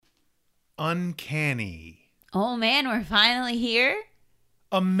Uncanny. Oh man, we're finally here?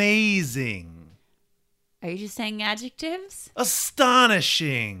 Amazing. Are you just saying adjectives?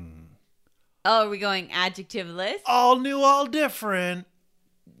 Astonishing. Oh, are we going adjectiveless? All new, all different.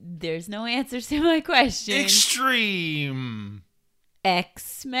 There's no answers to my question. Extreme.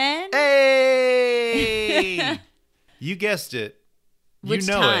 X-Men? Hey! You guessed it. Which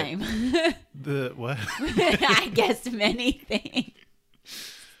you know time? It. The what? I guessed many things.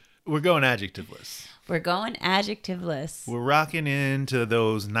 We're going adjectiveless. We're going adjectiveless. We're rocking into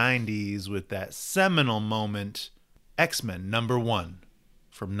those 90s with that seminal moment, X-Men #1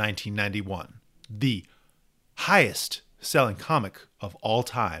 from 1991. The highest selling comic of all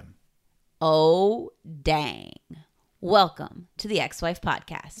time. Oh, dang. Welcome to the Ex-Wife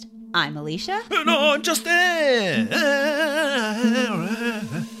Podcast. I'm Alicia. And I'm Justin.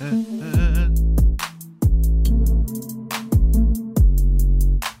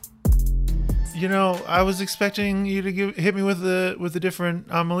 You know, I was expecting you to hit me with a different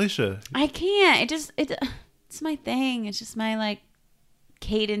Alicia. I can't. It's my thing. It's just my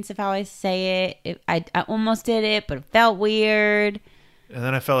cadence of how I say it. I almost did it, but it felt weird. And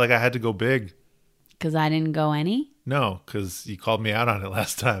then I felt like I had to go big. Because I didn't go any? No, because you called me out on it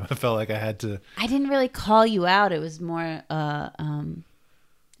last time. I felt like I had to. I didn't really call you out. It was more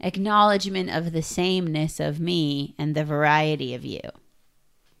acknowledgement of the sameness of me and the variety of you.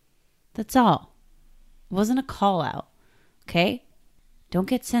 That's all. It wasn't a call out. Okay? Don't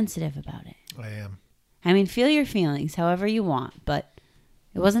get sensitive about it. I am. I mean, feel your feelings however you want, but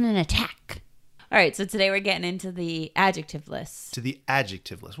it wasn't an attack. All right, so today we're getting into the adjective list. To the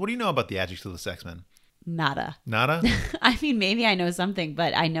adjective list. What do you know about the adjective list X-Men? Nada. Nada? I mean, maybe I know something,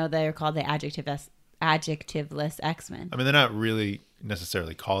 but I know they're called the adjectiveless X-Men. I mean, they're not really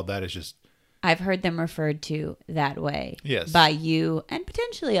necessarily called that. It's just... I've heard them referred to that way. Yes. By you and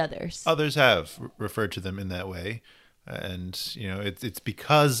potentially others. Others have referred to them in that way. And, you know, it's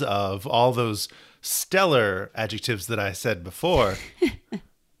because of all those stellar adjectives that I said before.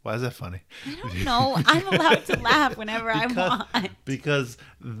 Why is that funny? I don't know. I'm allowed to laugh whenever I want. Because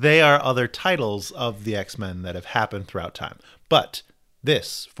they are other titles of the X-Men that have happened throughout time. But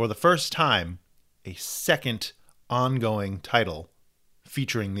this, for the first time, a second ongoing title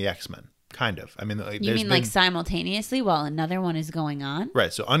featuring the X-Men. Kind of. I mean, you mean like simultaneously while another one is going on?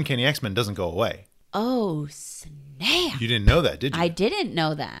 Right. So Uncanny X-Men doesn't go away. Oh, snap. You didn't know that, did you? I didn't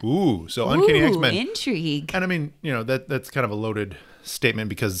know that. Ooh, so Uncanny X-Men. Intrigue. And I mean, you know, that's kind of a loaded statement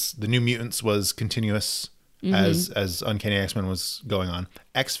because the New Mutants was continuous as Uncanny X-Men was going on.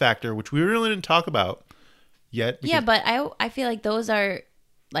 X Factor, which we really didn't talk about yet. Yeah, but I feel like those are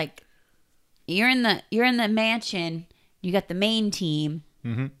like you're in the mansion, you got the main team.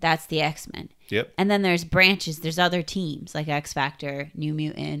 Mm-hmm. That's the X-Men. Yep. And then there's branches. There's other teams like X Factor, New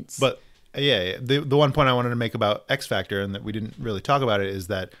Mutants. But yeah, the one point I wanted to make about X Factor and that we didn't really talk about it is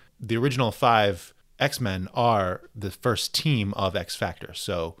that the original 5 X-Men are the first team of X Factor.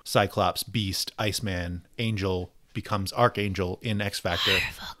 So Cyclops, Beast, Iceman, Angel becomes Archangel in X Factor.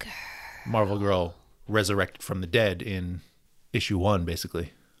 Marvel Girl resurrected from the dead in issue 1,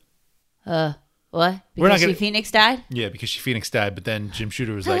 basically. What? Because Phoenix died? Yeah, because Phoenix died, but then Jim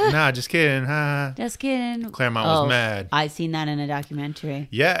Shooter was like, nah, just kidding. Just kidding. Claremont was mad. I've seen that in a documentary.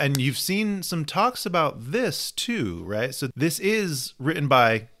 Yeah, and you've seen some talks about this too, right? So this is written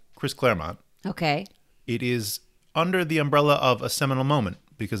by Chris Claremont. Okay. It is under the umbrella of a seminal moment,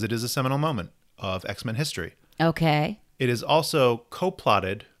 because it is a seminal moment of X-Men history. Okay. It is also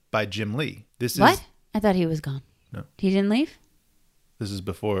co-plotted by Jim Lee. What? I thought he was gone. No. He didn't leave? This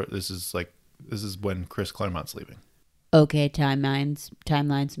is when Chris Claremont's leaving. Okay, timelines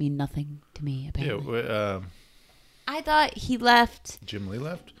mean nothing to me, apparently. Yeah, I thought he left. Jim Lee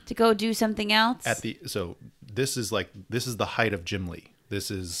left? To go do something else? So this is the height of Jim Lee.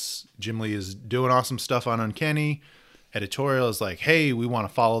 Jim Lee is doing awesome stuff on Uncanny. Editorial is like, hey, we want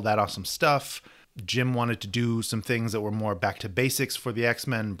to follow that awesome stuff. Jim wanted to do some things that were more back to basics for the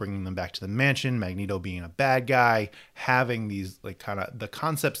X-Men, bringing them back to the mansion, Magneto being a bad guy, having these kind of the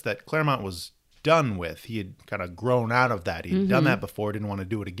concepts that Claremont was done with. He had kind of grown out of that. He'd done that before, didn't want to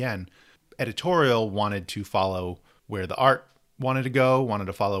do it again. Editorial wanted to follow where the art wanted to go, wanted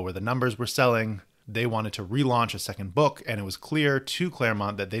to follow where the numbers were selling. They wanted to relaunch a second book, and it was clear to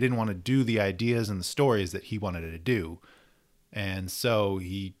Claremont that they didn't want to do the ideas and the stories that he wanted to do. And so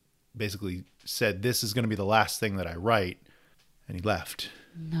he basically said, this is going to be the last thing that I write, and he left.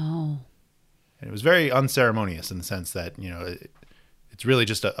 No. And it was very unceremonious in the sense that, you know, it's really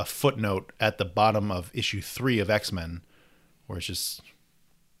just a footnote at the bottom of issue 3 of X-Men, where it's just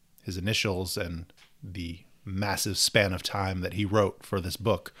his initials and the massive span of time that he wrote for this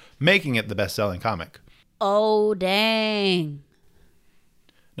book, making it the best-selling comic. Oh, dang.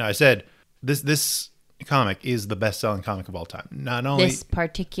 Now, I said this comic is the best-selling comic of all time. Not only This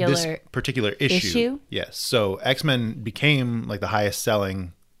particular issue. Yes. So X-Men became like the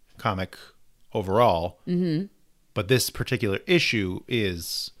highest-selling comic overall. Mm-hmm. But this particular issue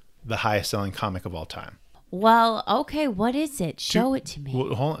is the highest-selling comic of all time. Well, okay, what is it? Show it to me.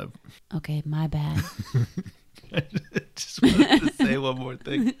 Well, hold on. Okay, my bad. I just wanted to say one more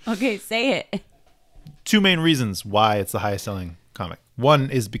thing. Okay, say it. Two main reasons why it's the highest selling comic. One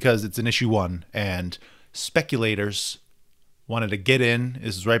is because it's an issue 1 and speculators wanted to get in.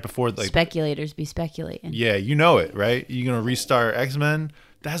 This is right before Speculators be speculating. Yeah, you know it, right? You're going to restart X-Men.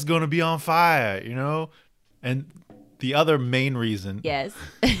 That's going to be on fire, you know? And the other main reason. Yes.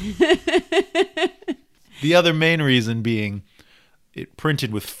 The other main reason being it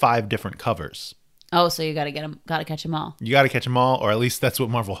printed with 5 different covers. Oh, so you got to catch them all. You got to catch them all, or at least that's what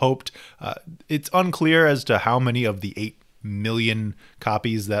Marvel hoped. It's unclear as to how many of the 8 million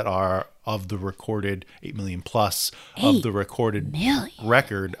copies that are of the recorded 8 million plus of the recorded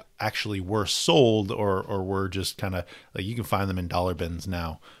record actually were sold or were just kind of like you can find them in dollar bins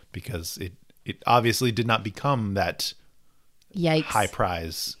now because it obviously did not become that high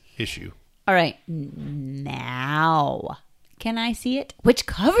prize issue. All right. Now, can I see it? Which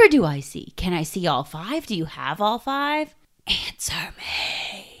cover do I see? Can I see all 5? Do you have all 5? Answer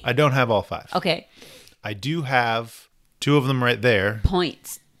me. I don't have all 5. Okay. I do have 2 of them right there.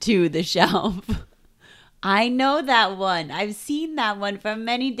 Points to the shelf. I know that one. I've seen that one for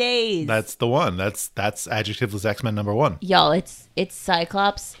many days. That's the one. That's Adjectiveless X-Men number 1. Y'all, it's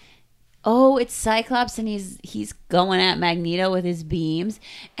Cyclops. Oh, it's Cyclops, and he's going at Magneto with his beams.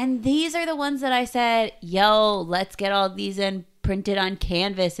 And these are the ones that I said, yo, let's get all these in printed on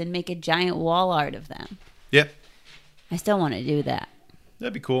canvas and make a giant wall art of them. Yep. I still want to do that.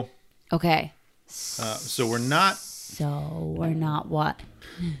 That'd be cool. Okay. So we're not... So we're not what?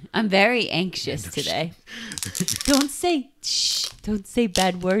 I'm very anxious today. Don't say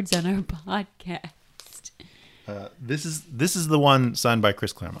bad words on our podcast. This is the one signed by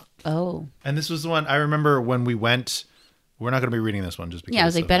Chris Claremont. Oh. And this was the one I remember when we went. We're not going to be reading this one just because. Yeah, I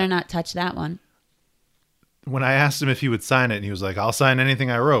was like, better not touch that one. When I asked him if he would sign it, and he was like, I'll sign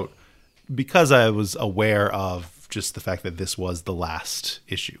anything I wrote. Because I was aware of just the fact that this was the last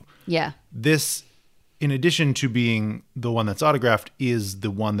issue. Yeah. This, in addition to being the one that's autographed, is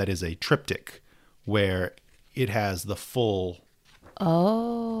the one that is a triptych where it has the full...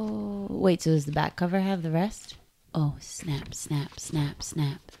 Oh. Wait, so does the back cover have the rest? Oh, snap, snap, snap,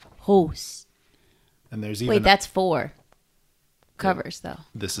 snap. Host. And there's even... Wait, that's 4 covers, though.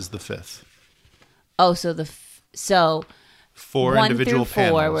 This is the 5th. Oh, so 4 1 individual through 4,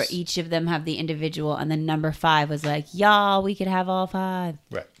 panels. where each of them have the individual, and then number 5 was like, y'all, we could have all 5.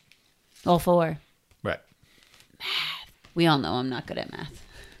 Right. All 4. Right. Math. We all know I'm not good at math.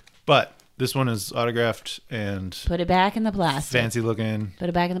 But this one is autographed and... Put it back in the plastic. Fancy looking. Put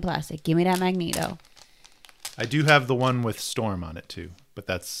it back in the plastic. Give me that Magneto. I do have the one with Storm on it, too. But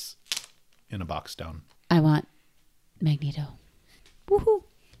that's in a box down. I want Magneto. Woohoo.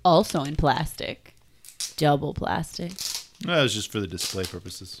 Also in plastic. Double plastic. That was just for the display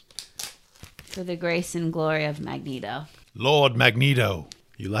purposes. For the grace and glory of Magneto. Lord Magneto.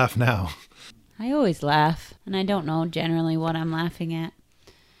 You laugh now. I always laugh, and I don't know generally what I'm laughing at.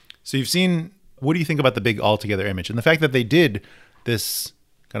 So you've seen, what do you think about the big altogether image? And the fact that they did this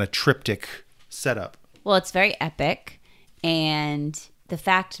kind of triptych setup. Well, it's very epic, and the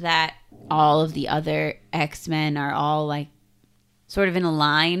fact that all of the other X-Men are all like sort of in a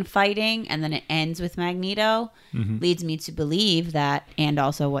line fighting, and then it ends with Magneto, leads me to believe that, and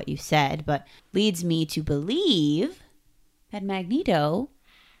also what you said, but leads me to believe that Magneto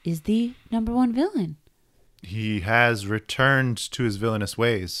is the number 1 villain. He has returned to his villainous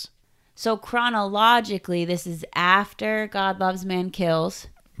ways. So chronologically, this is after God Loves Man Kills.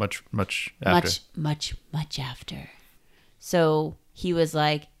 Much after. Much after. So he was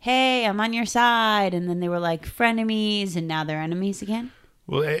like, hey, I'm on your side. And then they were like frenemies, and now they're enemies again.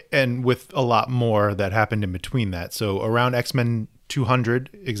 Well, and with a lot more that happened in between that. So around X-Men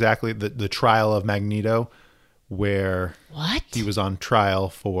 200, exactly, the trial of Magneto, where he was on trial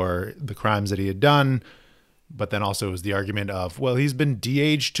for the crimes that he had done. But then also it was the argument of, well, he's been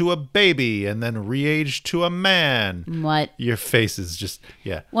de-aged to a baby and then re-aged to a man. What? Your face is just,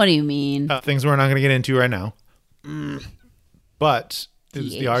 yeah. What do you mean? Things we're not going to get into right now. But it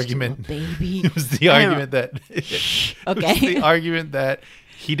was the argument. Baby. It was the argument that. Okay. It was the argument that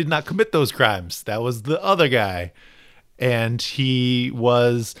he did not commit those crimes. That was the other guy. And he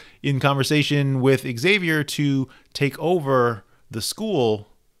was in conversation with Xavier to take over the school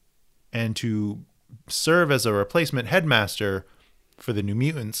and to serve as a replacement headmaster for the New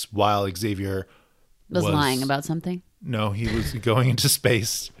Mutants while Xavier Was lying about something? No, he was going into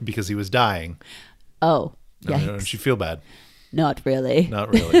space because he was dying. Oh, No, yikes. don't you feel bad? Not really.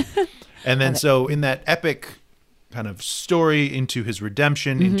 Not really. And then so in that epic kind of story into his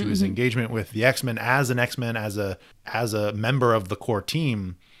redemption, into his engagement with the X-Men, as a member of the core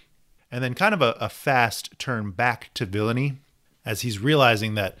team, and then kind of a fast turn back to villainy as he's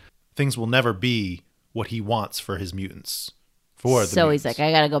realizing that things will never be what he wants for his mutants. So he's like,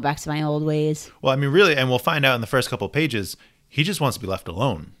 I got to go back to my old ways. Well, I mean, really, and we'll find out in the first couple of pages, he just wants to be left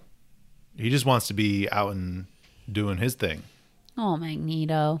alone. He just wants to be out and doing his thing. Oh,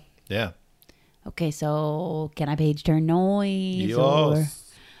 Magneto. Yeah. Okay, so can I page turn noise?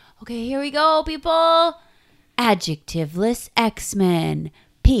 Yes. Okay, here we go, people. Adjectiveless X-Men.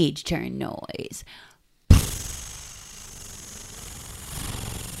 Page turn noise.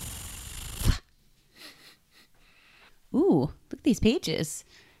 Ooh, look at these pages.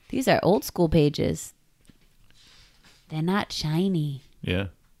 These are old school pages. They're not shiny. Yeah.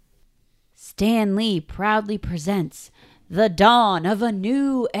 Stan Lee proudly presents the dawn of a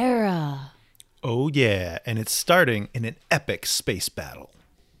new era. Oh, yeah. And it's starting in an epic space battle.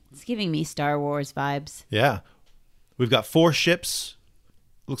 It's giving me Star Wars vibes. Yeah. We've got 4 ships.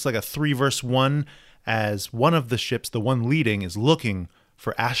 Looks like a 3-verse-1, as one of the ships, the one leading, is looking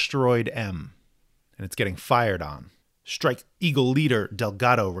for Asteroid M. And it's getting fired on. Strike Eagle leader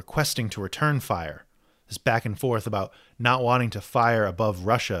Delgado requesting to return fire. This back and forth about not wanting to fire above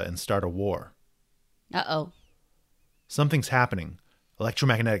Russia and start a war. Uh-oh. Something's happening.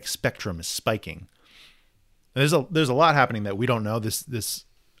 Electromagnetic spectrum is spiking. And there's a lot happening that we don't know. This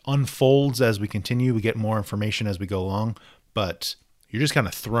unfolds as we continue. We get more information as we go along, but you're just kind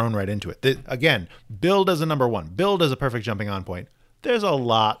of thrown right into it. Again, build as a number 1. Build as a perfect jumping on point. There's a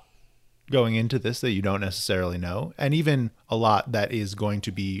lot going into this that you don't necessarily know, and even a lot that is going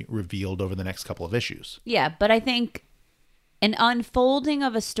to be revealed over the next couple of issues. Yeah, but I think an unfolding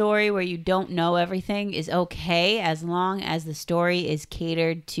of a story where you don't know everything is okay as long as the story is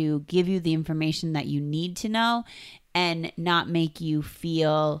catered to give you the information that you need to know and not make you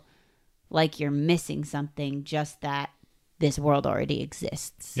feel like you're missing something, just that this world already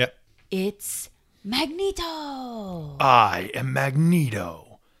exists. Yep. It's Magneto. I am Magneto.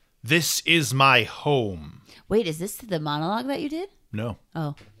 This is my home. Wait, is this the monologue that you did? No.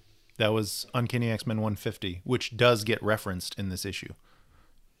 Oh. That was Uncanny X-Men 150, which does get referenced in this issue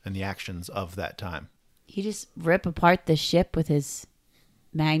and the actions of that time. He just rip apart the ship with his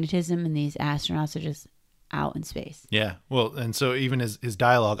magnetism, and these astronauts are just out in space. Yeah. Well, and so even his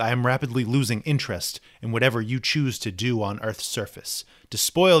dialogue, I am rapidly losing interest in whatever you choose to do on Earth's surface.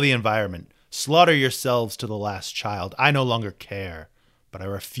 Despoil the environment. Slaughter yourselves to the last child. I no longer care, but I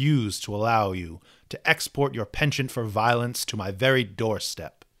refuse to allow you to export your penchant for violence to my very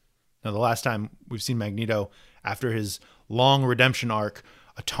doorstep. Now, the last time we've seen Magneto, after his long redemption arc,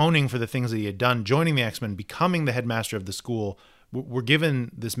 atoning for the things that he had done, joining the X-Men, becoming the headmaster of the school, we're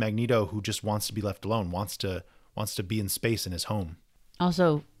given this Magneto who just wants to be left alone, wants to be in space in his home.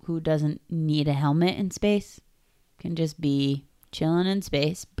 Also, who doesn't need a helmet in space? Can just be chilling in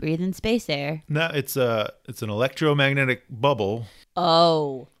space, breathing space air. No, it's an electromagnetic bubble.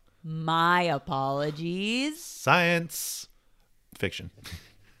 Oh, my apologies. Science fiction.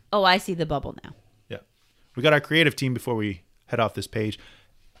 Oh, I see the bubble now. Yeah. We got our creative team before we head off this page.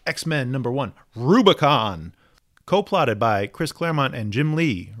 X-Men number 1, Rubicon. Co-plotted by Chris Claremont and Jim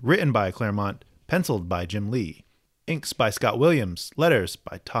Lee. Written by Claremont. Penciled by Jim Lee. Inks by Scott Williams. Letters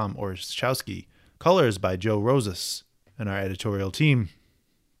by Tom Orzechowski. Colors by Joe Rosas. And our editorial team.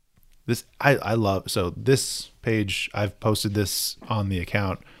 This I love. So this page, I've posted this on the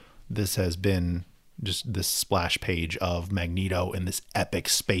account. This has been just this splash page of Magneto in this epic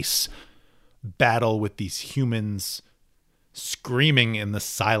space battle with these humans screaming in the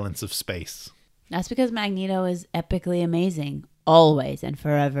silence of space. That's because Magneto is epically amazing, always and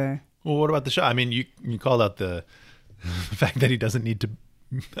forever. Well, what about the shot? I mean, you called out the fact that he doesn't need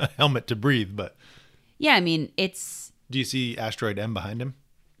a helmet to breathe, but yeah, I mean, it's... Do you see Asteroid M behind him?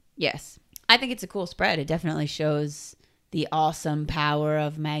 Yes. I think it's a cool spread. It definitely shows the awesome power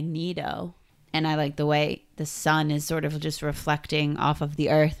of Magneto. And I like the way the sun is sort of just reflecting off of the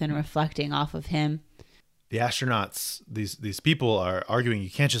Earth and reflecting off of him. The astronauts, these people are arguing, you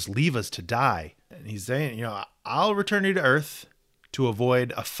can't just leave us to die. And he's saying, I'll return you to Earth to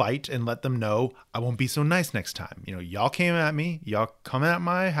avoid a fight and let them know I won't be so nice next time. Y'all came at me. Y'all come at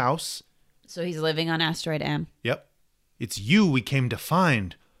my house. So he's living on Asteroid M. Yep. It's you we came to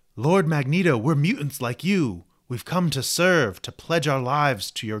find. Lord Magneto, we're mutants like you. We've come to serve, to pledge our lives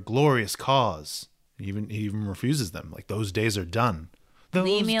to your glorious cause. He even refuses them. Like, those days are done.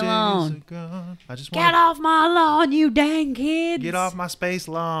 Leave me Those days alone. are gone. I just Get off my lawn, you dang kids. Get off my space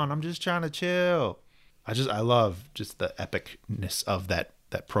lawn. I'm just trying to chill. I love just the epicness of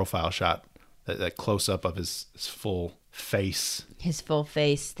that profile shot, that close up of his full face. His full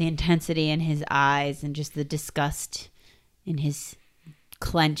face, the intensity in his eyes, and just the disgust in his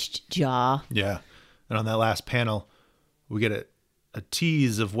clenched jaw. Yeah. And on that last panel, we get a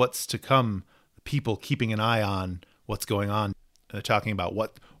tease of what's to come. People keeping an eye on what's going on. They're talking about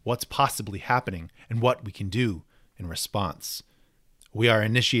what's possibly happening and what we can do in response. We are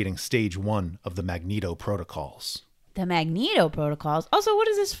initiating stage 1 of the Magneto protocols. The Magneto protocols? Also, what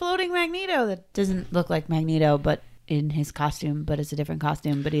is this floating Magneto that doesn't look like Magneto, but in his costume, but it's a different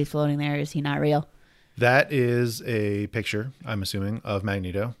costume, but he's floating there? Is he not real? That is a picture, I'm assuming, of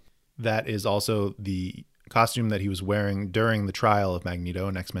Magneto. That is also the costume that he was wearing during the trial of Magneto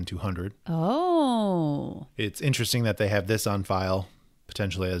in X-Men 200. Oh. It's interesting that they have this on file,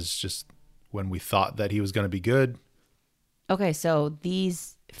 potentially as just when we thought that he was going to be good. Okay, so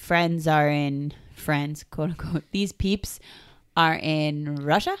these friends, quote unquote, these peeps are in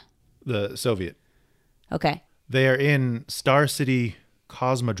Russia? The Soviet. Okay. They are in Star City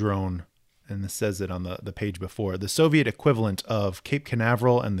Cosmodrome, and this says it on the page before. The Soviet equivalent of Cape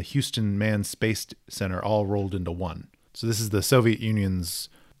Canaveral and the Houston Manned Space Center all rolled into one. So this is the Soviet Union's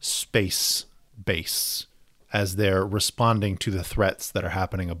space base as they're responding to the threats that are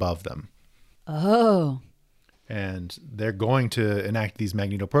happening above them. Oh. And they're going to enact these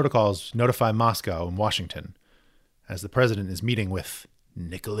Magneto protocols, notify Moscow and Washington, as the president is meeting with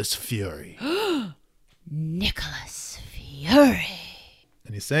Nicholas Fury. Nicholas Fury.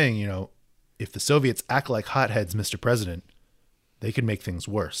 And he's saying, if the Soviets act like hotheads, Mr. President, they could make things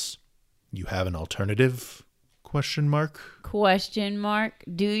worse. You have an alternative? ? Question mark.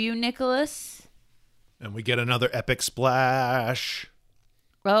 Do you, Nicholas? And we get another epic splash.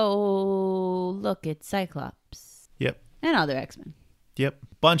 Oh, look, it's Cyclops. Yep. And other X-Men. Yep.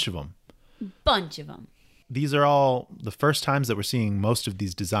 Bunch of them. These are all the first times that we're seeing most of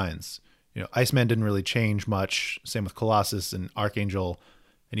these designs. Iceman didn't really change much. Same with Colossus and Archangel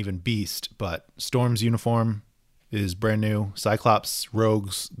and even Beast. But Storm's uniform is brand new. Cyclops,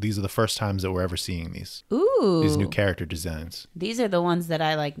 Rogues, these are the first times that we're ever seeing these. Ooh. These new character designs. These are the ones that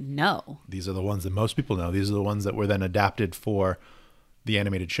I know. These are the ones that most people know. These are the ones that were then adapted for the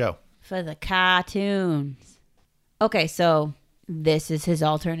animated show. For the cartoons. Okay, so this is his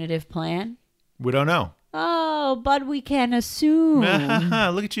alternative plan? We don't know. Oh, but we can assume.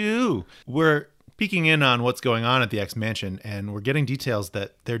 Look at you. We're peeking in on what's going on at the X Mansion, and we're getting details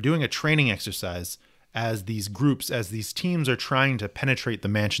that they're doing a training exercise as these teams are trying to penetrate the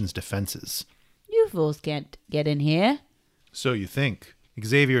mansion's defenses. You fools can't get in here. So you think.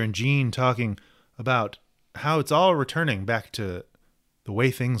 Xavier and Jean talking about how it's all returning back to the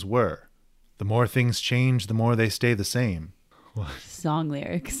way things were. The more things change, the more they stay the same. Song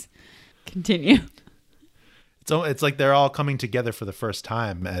lyrics. Continue. It's like they're all coming together for the first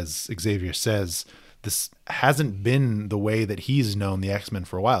time, as Xavier says. This hasn't been the way that he's known the X-Men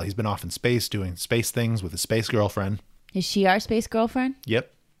for a while. He's been off in space doing space things with his space girlfriend. Is she our space girlfriend?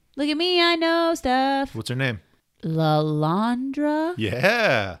 Yep. Look at me, I know stuff. What's her name? Lalandra?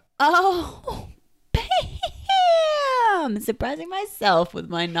 Yeah. Oh, bam! Surprising myself with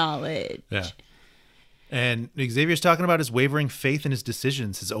my knowledge. Yeah. And Xavier's talking about his wavering faith in his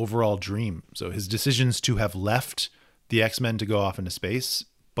decisions, his overall dream. So his decisions to have left the X-Men to go off into space,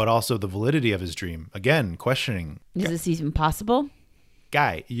 but also the validity of his dream. Again, questioning. Is this even possible?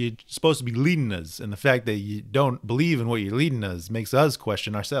 Guy, you're supposed to be leading us, and the fact that you don't believe in what you're leading us makes us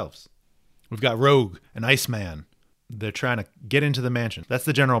question ourselves. We've got Rogue and Iceman. They're trying to get into the mansion. That's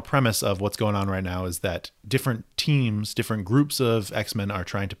the general premise of what's going on right now, is that different teams, different groups of X-Men are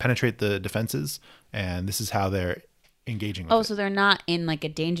trying to penetrate the defenses, and this is how they're engaging with it. So they're not in a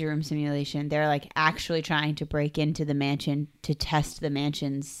danger room simulation. They're actually trying to break into the mansion to test the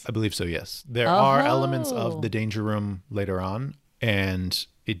mansion's... I believe so, yes. There are elements of the danger room later on, and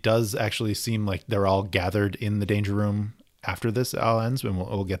it does actually seem like they're all gathered in the danger room after this all ends, and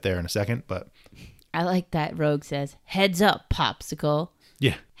we'll get there in a second, but... I like that Rogue says, "Heads up, Popsicle."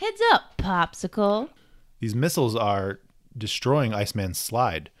 Yeah. Heads up, Popsicle. These missiles are destroying Iceman's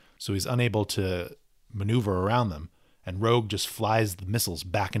slide, so he's unable to maneuver around them, and Rogue just flies the missiles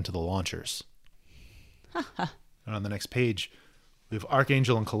back into the launchers. And on the next page, we have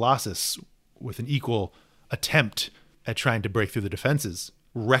Archangel and Colossus with an equal attempt at trying to break through the defenses.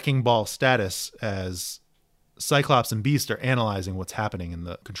 Wrecking ball status as Cyclops and Beast are analyzing what's happening in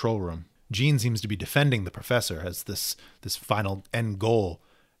the control room. Jean seems to be defending the professor as this final end goal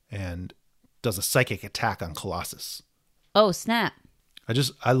and does a psychic attack on Colossus. Oh, snap.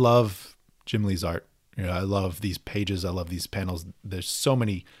 I love Jim Lee's art. I love these pages. I love these panels. There's so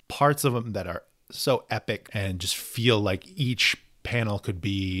many parts of them that are so epic and just feel like each panel could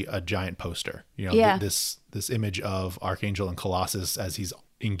be a giant poster. This image of Archangel and Colossus as he's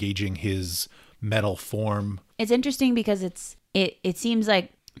engaging his metal form. It's interesting because it seems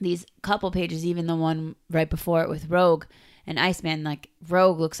like these couple pages, even the one right before it with Rogue and Iceman, like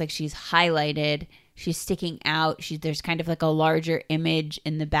Rogue looks like she's highlighted. She's sticking out. There's kind of like a larger image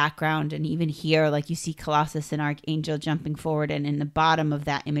in the background. And even here, like you see Colossus and Archangel jumping forward. And in the bottom of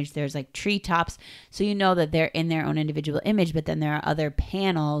that image, there's like treetops. So you know that they're in their own individual image. But then there are other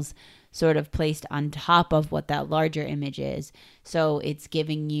panels sort of placed on top of what that larger image is. So it's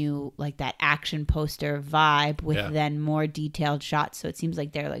giving you like that action poster vibe with then more detailed shots. So it seems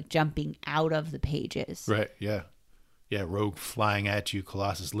like they're like jumping out of the pages. Right. Yeah. Yeah, Rogue flying at you,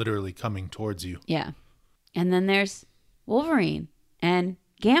 Colossus literally coming towards you. Yeah. And then there's Wolverine and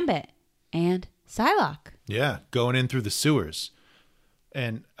Gambit and Psylocke. Yeah, going in through the sewers.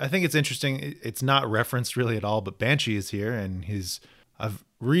 And I think it's interesting. It's not referenced really at all, but Banshee is here, and I've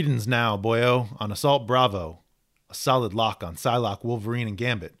readings now, boyo, on Assault Bravo. A solid lock on Psylocke, Wolverine, and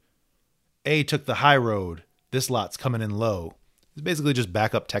Gambit. A took the high road. This lot's coming in low. It's basically just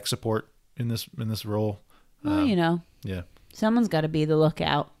backup tech support in this role. Well, Yeah. Someone's got to be the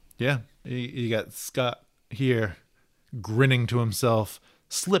lookout. Yeah. You got Scott here grinning to himself.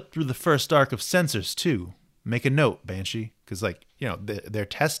 Slip through the first arc of sensors, too. Make a note, Banshee. Because, they're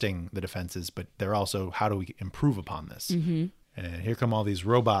testing the defenses, but they're also, how do we improve upon this? Mm-hmm. And here come all these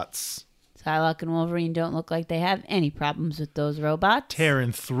robots. Psylocke and Wolverine don't look like they have any problems with those robots.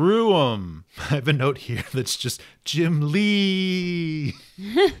 Tearing through them. I have a note here that's just Jim Lee.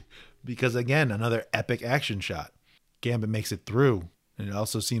 Because, again, another epic action shot. Gambit makes it through. And it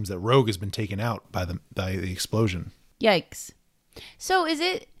also seems that Rogue has been taken out by the explosion. Yikes. So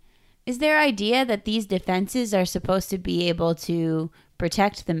is their idea that these defenses are supposed to be able to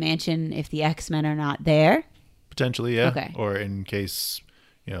protect the mansion if the X-Men are not there? Potentially, yeah. Okay. Or in case,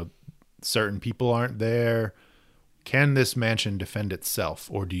 certain people aren't there. Can this mansion defend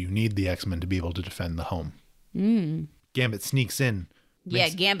itself? Or do you need the X-Men to be able to defend the home? Gambit sneaks in. Yeah,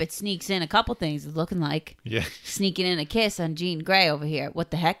 Gambit sneaks in a couple things, it's looking like. Yeah. Sneaking in a kiss on Jean Grey over here. What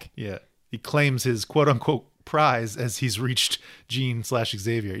the heck? Yeah. He claims his quote-unquote prize as he's reached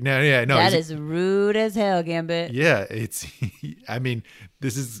Jean/Xavier. No. That is rude as hell, Gambit. Yeah, this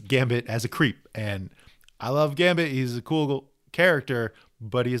is Gambit as a creep. And I love Gambit. He's a cool character,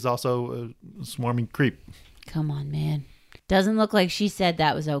 but he is also a swarming creep. Come on, man. Doesn't look like she said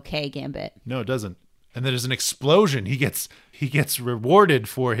that was okay, Gambit. No, it doesn't. And then there's an explosion. He gets rewarded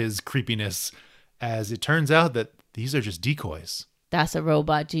for his creepiness, as it turns out that these are just decoys. That's a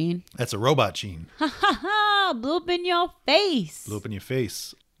robot, Jean. That's a robot, Jean. Ha ha ha! Blew up in your face. Blew up in your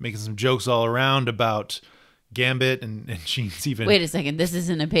face. Making some jokes all around about Gambit and Jean's even. Wait a second. This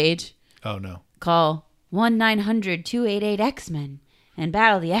isn't a page. Oh, no. Call 1-900-288-X-Men and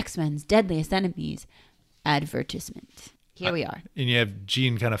battle the X-Men's deadliest enemies. Advertisement. Here we are. And you have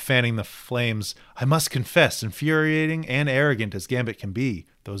Jean kind of fanning the flames. I must confess, infuriating and arrogant as Gambit can be.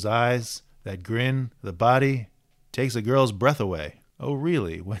 Those eyes, that grin, the body, takes a girl's breath away. Oh,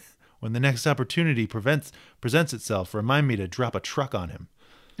 really? When the next opportunity presents itself, remind me to drop a truck on him.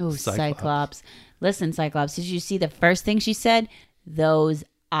 Oh, Cyclops. Listen, Cyclops, did you see the first thing she said? Those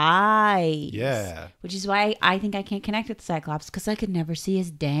eyes. Yeah. Which is why I think I can't connect with Cyclops, because I could never see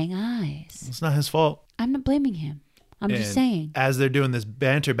his dang eyes. It's not his fault. I'm not blaming him. I'm just saying. As they're doing this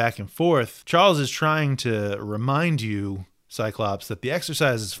banter back and forth, Charles is trying to remind you, Cyclops, that the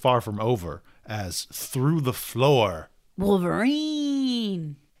exercise is far from over, as through the floor,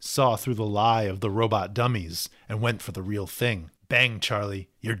 Wolverine saw through the lie of the robot dummies and went for the real thing. Bang, Charlie,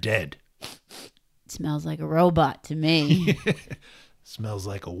 you're dead. Smells like a robot to me. Smells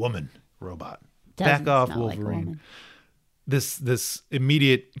like a woman, robot. Doesn't Back off, smell like a Wolverine. woman. This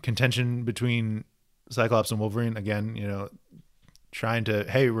immediate contention between Cyclops and Wolverine, again, trying to,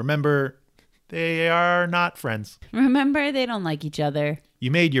 hey, remember, they are not friends. Remember, they don't like each other.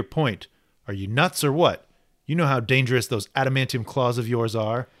 You made your point. Are you nuts or what? You know how dangerous those adamantium claws of yours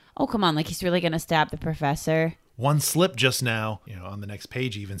are. Oh, come on, like he's really going to stab the professor. One slip just now. On the next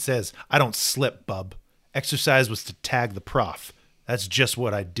page he even says, I don't slip, bub. Exercise was to tag the prof. That's just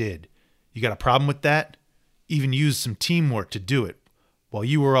what I did. You got a problem with that? Even used some teamwork to do it. While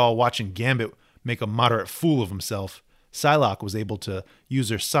you were all watching Gambit make a moderate fool of himself, Psylocke was able to use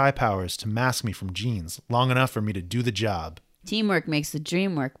her psi powers to mask me from Jeans long enough for me to do the job. Teamwork makes the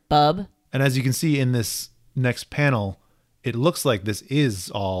dream work, bub. And as you can see in this next panel, it looks like this is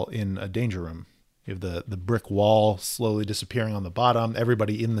all in a danger room. You have the brick wall slowly disappearing on the bottom,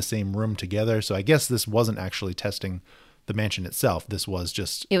 everybody in the same room together. So I guess this wasn't actually testing the mansion itself. This was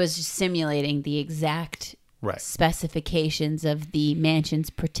just... It was just simulating the exact specifications of the mansion's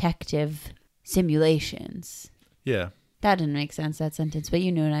protective simulations. Yeah. That didn't make sense, that sentence, but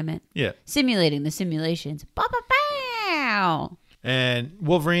you knew what I meant. Yeah. Simulating the simulations. Ba-ba-bow! And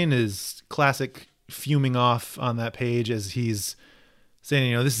Wolverine is classic fuming off on that page as he's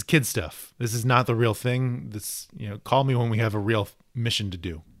saying, this is kid stuff. This is not the real thing. This, call me when we have a real mission to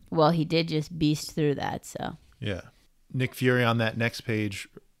do. Well, he did just beast through that, so. Yeah. Nick Fury on that next page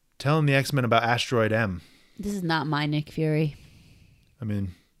telling the X-Men about Asteroid M. This is not my Nick Fury. I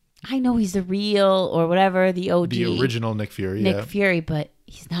mean... I know he's the real or whatever, the OG. The original Nick Fury, Nick Fury, but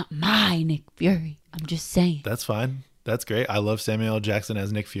he's not my Nick Fury. I'm just saying. That's fine. That's great. I love Samuel L. Jackson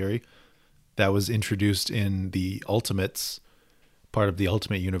as Nick Fury. That was introduced in the Ultimates, part of the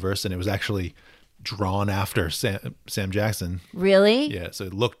Ultimate Universe, and it was actually drawn after Sam Jackson. Really? Yeah, so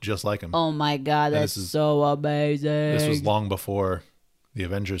it looked just like him. Oh my God, that's so amazing. This was long before the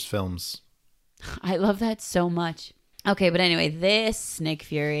Avengers films. I love that so much. Okay, but anyway, this Nick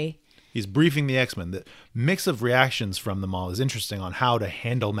Fury. He's briefing the X-Men. The mix of reactions from them all is interesting on how to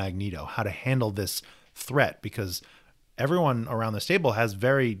handle Magneto, how to handle this threat, because everyone around this table has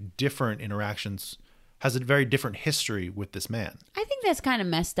very different interactions, has a very different history with this man. I think that's kind of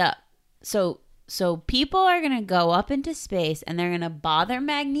messed up. So people are going to go up into space and they're going to bother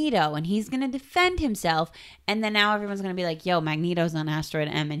Magneto and he's going to defend himself. And then now everyone's going to be like, yo, Magneto's on Asteroid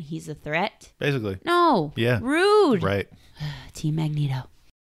M and he's a threat. Basically. No. Yeah. Rude. Right. Team Magneto.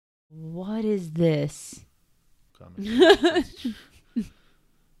 What is this?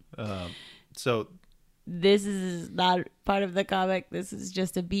 So. This is not part of the comic. This is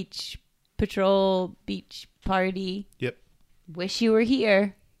just a beach patrol, beach party. Yep. Wish you were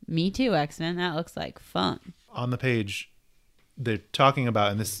here. Me too, X-Men. That looks like fun. On the page, they're talking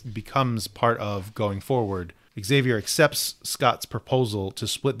about, and this becomes part of going forward, Xavier accepts Scott's proposal to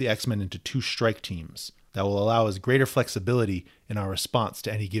split the X-Men into 2 strike teams that will allow us greater flexibility in our response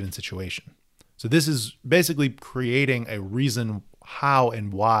to any given situation. So this is basically creating a reason how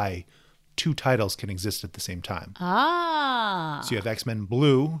and why 2 titles can exist at the same time. Ah. So you have X-Men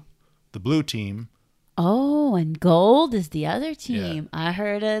Blue, the blue team. Oh, and gold is the other team. Yeah. I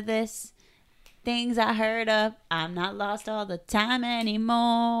heard of this. Things I heard of. I'm not lost all the time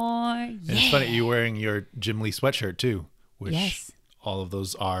anymore. And it's funny, you're wearing your Jim Lee sweatshirt too, which all of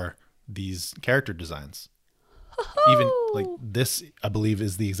those are these character designs. Even like this, I believe,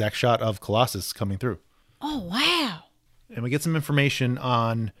 is the exact shot of Colossus coming through. Oh, wow. And we get some information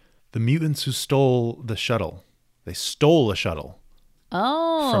on the mutants who stole the shuttle. They stole a shuttle.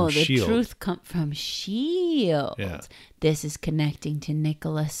 Oh, from the S.H.I.E.L.D. truth comes from S.H.I.E.L.D. Yeah. This is connecting to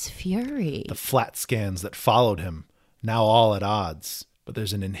Nicholas Fury. The flat scans that followed him, now all at odds. But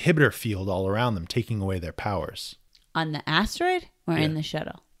there's an inhibitor field all around them, taking away their powers. On the asteroid or in the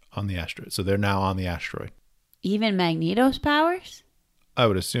shuttle? On the asteroid. So they're now on the asteroid. Even Magneto's powers? I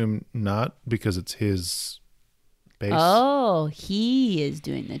would assume not, because it's his base. Oh, he is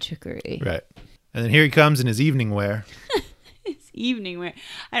doing the trickery. Right. And then here he comes in his evening wear. His evening wear.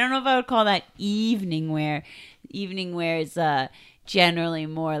 I don't know if I would call that evening wear. Evening wear is generally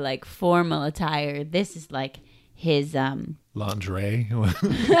more like formal attire. This is like his lingerie.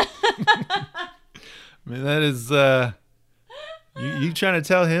 I mean, that is you trying to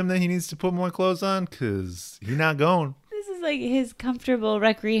tell him that he needs to put more clothes on, because he's not going. This is like his comfortable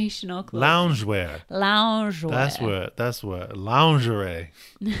recreational clothes. Loungewear. Loungewear. That's what lingerie.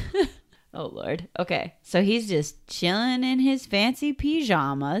 Oh, Lord. Okay. So he's just chilling in his fancy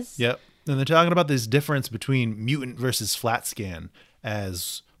pajamas. Yep. And they're talking about this difference between mutant versus flat scan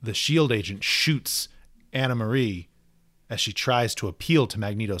as the S.H.I.E.L.D. agent shoots Anna Marie as she tries to appeal to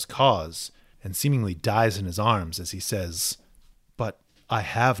Magneto's cause and seemingly dies in his arms as he says, "But I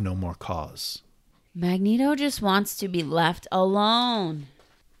have no more cause." Magneto just wants to be left alone.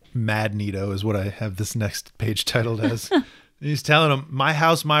 Magneto is what I have this next page titled as. He's telling him, "My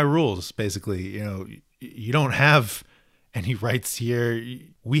house, my rules," basically. You don't have, and he writes here,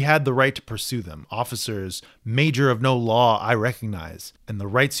 "We had the right to pursue them. Officers, major of no law, I recognize. And the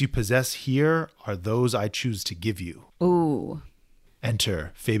rights you possess here are those I choose to give you." Ooh.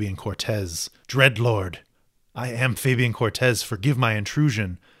 Enter Fabian Cortez. "Dreadlord, I am Fabian Cortez. Forgive my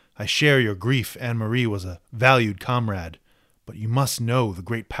intrusion. I share your grief. Anne-Marie was a valued comrade. But you must know the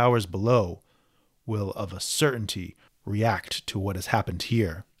great powers below will of a certainty react to what has happened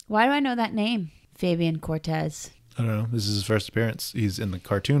here. Why do I know that name? Fabian Cortez. I don't know. This is his first appearance. He's in the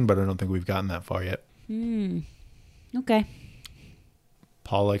cartoon, but I don't think we've gotten that far yet. Okay.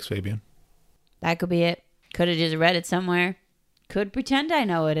 Paul likes Fabian. That could be it. Could have just read it somewhere. Could pretend I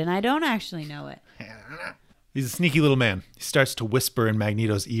know it, and I don't actually know it. He's a sneaky little man. He starts to whisper in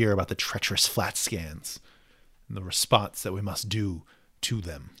Magneto's ear about the treacherous flat scans and the response that we must do to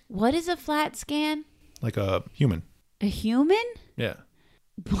them. What is a flat scan? Like a human. A human? Yeah.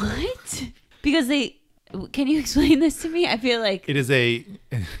 What? Because can you explain this to me? I feel like It is a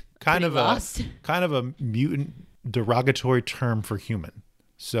kind of lost. a mutant derogatory term for human.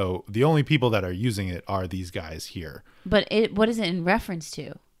 So the only people that are using it are these guys here. But what is it in reference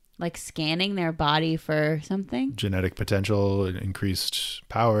to? Like scanning their body for something? Genetic potential, increased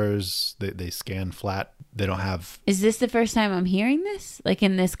powers. They scan flat. They don't have... Is this the first time I'm hearing this? Like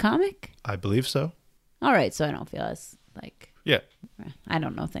in this comic? I believe so. All right, so I don't feel as like... Yeah. I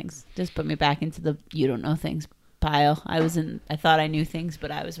don't know things. Just put me back into the you don't know things pile. I thought I knew things, but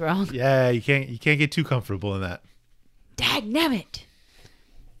I was wrong. Yeah, you can't get too comfortable in that. Dagnabbit.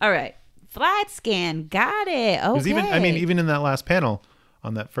 All right. Flat scan. Got it. Okay. Even in that last panel,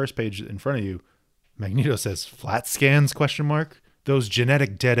 on that first page in front of you, Magneto says, "Flat scans, ? Those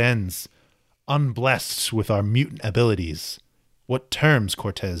genetic dead ends, unblessed with our mutant abilities. What terms,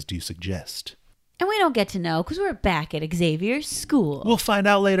 Cortez, do you suggest?" And we don't get to know because we're back at Xavier's school. We'll find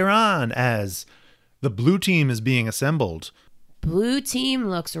out later on as the blue team is being assembled. Blue team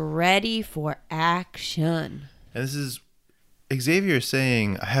looks ready for action. And this is Xavier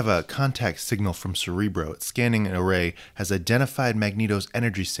saying, "I have a contact signal from Cerebro. Its scanning array has identified Magneto's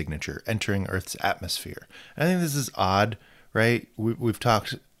energy signature entering Earth's atmosphere." And I think this is odd, right? We've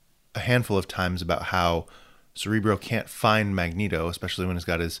talked a handful of times about how Cerebro can't find Magneto, especially when he's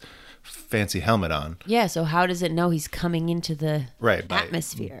got his fancy helmet on. Yeah, so how does it know he's coming into the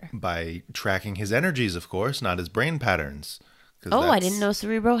atmosphere? By tracking his energies, of course, not his brain patterns. I didn't know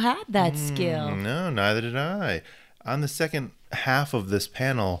Cerebro had that skill. No, neither did I. On the second half of this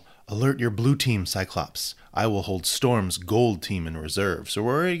panel, alert your blue team, Cyclops. I will hold Storm's gold team in reserve. So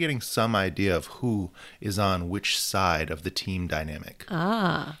we're already getting some idea of who is on which side of the team dynamic.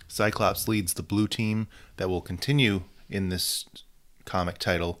 Cyclops leads the blue team that will continue in this comic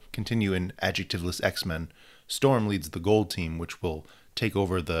title, continue in Adjectiveless X-Men. Storm leads the gold team, which will take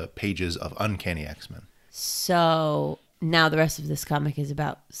over the pages of Uncanny X-Men. So now the rest of this comic is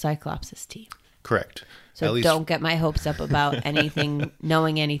about Cyclops' team. Correct. So don't get my hopes up about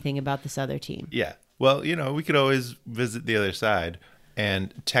knowing anything about this other team. Yeah. Well, we could always visit the other side.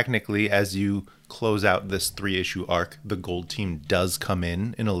 And technically, as you close out this 3-issue arc, the gold team does come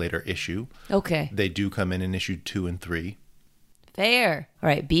in a later issue. Okay. They do come in issue 2 and 3. Fair. All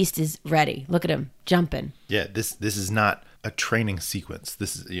right. Beast is ready. Look at him jumping. Yeah. This is not a training sequence.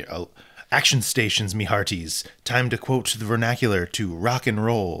 This is action stations, me hearties. Time to quote the vernacular to rock and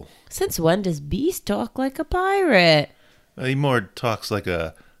roll. Since when does Beast talk like a pirate? He more talks like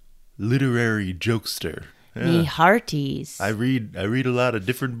a literary jokester. Yeah. Me hearties. I read a lot of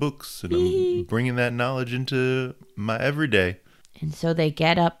different books, and I'm bringing that knowledge into my everyday. And so they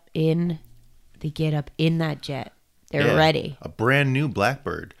get up in that jet. They're ready. A brand new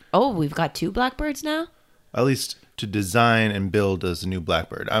Blackbird. Oh, we've got 2 Blackbirds now? At least to design and build as a new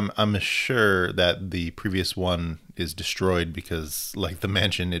Blackbird. I'm sure that the previous one is destroyed because, like the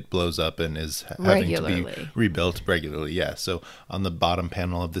mansion, it blows up and is having to be rebuilt regularly. Yeah. So on the bottom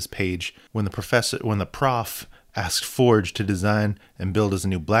panel of this page, when the prof asked Forge to design and build as a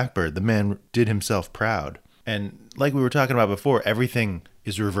new Blackbird, the man did himself proud. And like we were talking about before, everything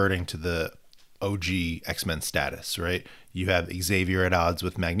is reverting to the OG X-Men status, right? You have Xavier at odds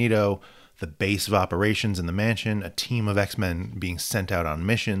with Magneto, the base of operations in the mansion, a team of X-Men being sent out on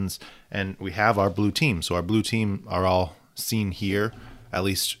missions, and we have our blue team. So our blue team are all seen here, at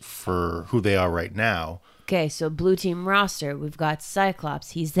least for who they are right now. Okay, so blue team roster, we've got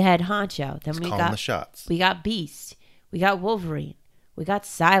Cyclops, he's the head honcho. Then calling the shots. We got Beast, we got Wolverine, we got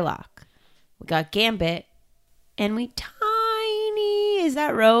Psylocke, we got Gambit, and is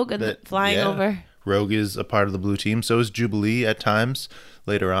that Rogue flying over? Rogue is a part of the blue team. So is Jubilee at times.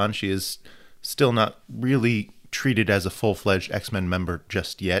 Later on, she is still not really treated as a full-fledged X-Men member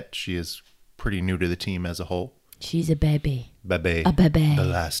just yet. She is pretty new to the team as a whole. She's a baby. Bebe. A baby. The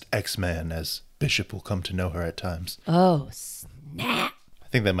last X-Man, as Bishop will come to know her at times. Oh, snap. I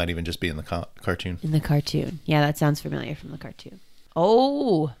think that might even just be in the cartoon. In the cartoon. Yeah, that sounds familiar from the cartoon.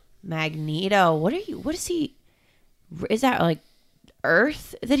 Oh, Magneto. What is he? Is that like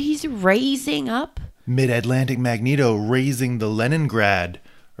Earth that he's raising up? Mid-Atlantic Magneto raising the Leningrad,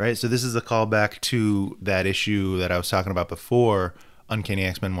 Right? So this is a callback to that issue that I was talking about before, Uncanny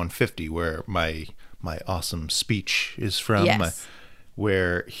X-Men 150, where my awesome speech is from, Yes.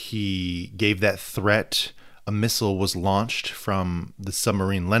 where he gave that threat. A missile was launched from the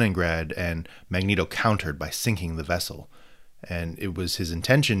submarine Leningrad, and Magneto countered by sinking the vessel. And it was his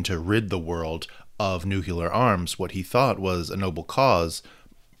intention to rid the world of nuclear arms, what he thought was a noble cause.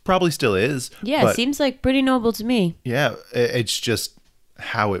 Probably still is. Yeah, but it seems like pretty noble to me. yeah, it's just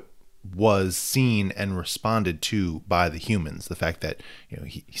how it was seen and responded to by the humans. The fact that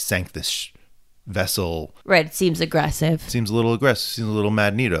he sank this vessel Right, it seems aggressive. seems a little aggressive, seems a little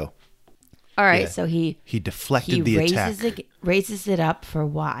Magneto. All right, Yeah. so he deflected the attack. raises it up for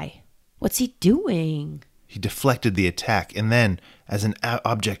why? What's he doing? He deflected the attack, and then, as an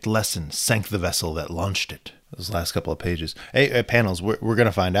object lesson, sank the vessel that launched it. Those last couple of pages. Hey, panels. We're going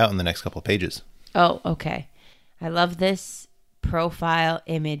to find out in the next couple of pages. Oh, okay. I love this profile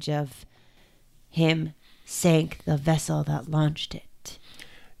image of him sank the vessel that launched it.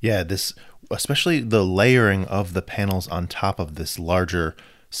 Yeah, this, especially the layering of the panels on top of this larger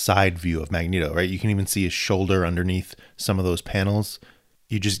side view of Magneto, right? You can even see his shoulder underneath some of those panels.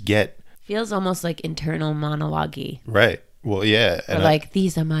 You just get... Feels almost like internal monologue-y. Right. Well, yeah. Or like,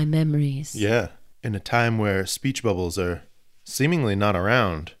 these are my memories. Yeah. In a time where speech bubbles are seemingly not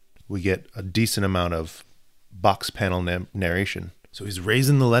around, we get a decent amount of box panel narration. So he's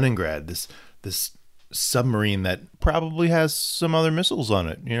raising the Leningrad, this submarine that probably has some other missiles on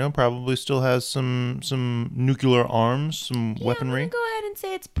it. Probably still has some nuclear arms, some weaponry. I'm gonna go ahead and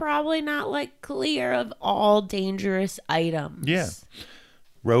say it's probably not like clear of all dangerous items. Yeah.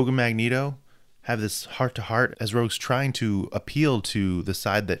 Rogue and Magneto have this heart-to-heart as Rogue's trying to appeal to the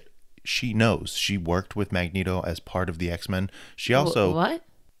side that she knows. She worked with Magneto as part of the X-Men. She also... What?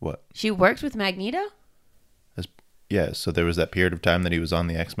 What? She worked with Magneto? Yeah, so there was that period of time that he was on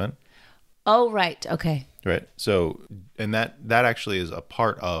the X-Men. Oh, right. Okay. Right. So, and that actually is a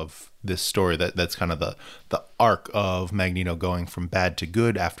part of this story. That's kind of the arc of Magneto going from bad to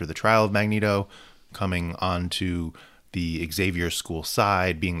good after the trial of Magneto, coming onto the Xavier School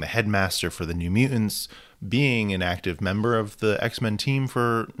side, being the headmaster for the New Mutants, being an active member of the X-Men team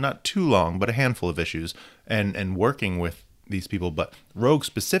for not too long, but a handful of issues, and working with these people. But Rogue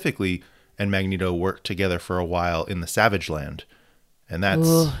specifically and Magneto worked together for a while in the Savage Land. And that's,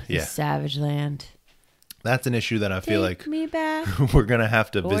 the Savage Land. That's an issue that I feel like Take me back. we're going to have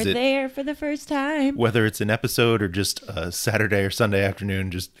to We're visit. there for the first time. Whether it's an episode or just a Saturday or Sunday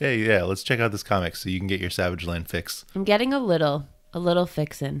afternoon, just, hey, yeah, let's check out this comic so you can get your Savage Land fix. I'm getting a little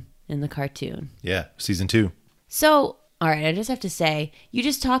fixin' in the cartoon. Yeah, season 2. So, all right, I just have to say, you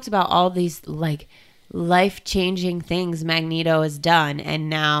just talked about all these, like, life-changing things Magneto has done, and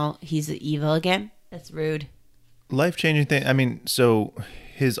now he's evil again? That's rude. Life-changing thing. I mean, so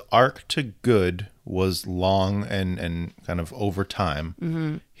his arc to good was long and kind of over time.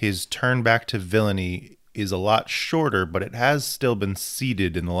 Mm-hmm. His turn back to villainy is a lot shorter, but it has still been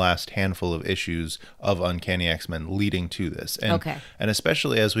seeded in the last handful of issues of Uncanny X-Men leading to this. And, and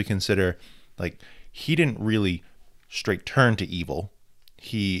especially as we consider, like, he didn't really straight turn to evil.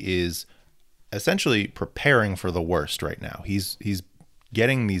 He is essentially preparing for the worst right now. He's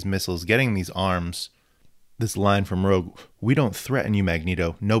getting these missiles, getting these arms. This line from Rogue, "We don't threaten you,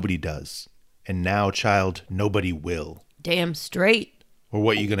 Magneto. Nobody does. And now, child, nobody will." Damn straight. Or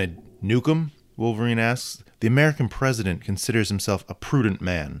what, you gonna nuke him? Wolverine asks. The American president considers himself a prudent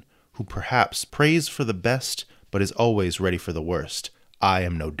man who perhaps prays for the best but is always ready for the worst. I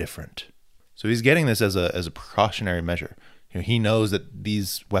am no different. So he's getting this as a precautionary measure. He knows that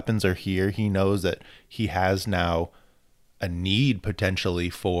these weapons are here. He knows that he has now a need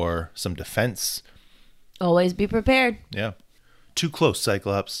potentially for some defense. Always be prepared. Yeah. Too close,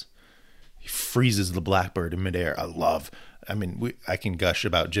 Cyclops. He freezes the Blackbird in midair. I can gush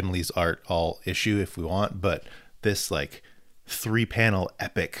about Jim Lee's art all issue if we want, but this like 3-panel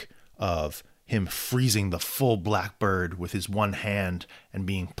epic of him freezing the full Blackbird with his one hand and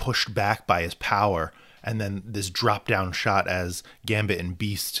being pushed back by his power, and then this drop down shot as Gambit and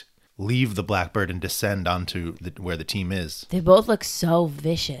Beast leave the Blackbird and descend onto where the team is. They both look so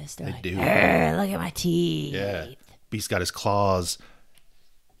vicious. They're like, do. look at my teeth. Yeah. Beast got his claws.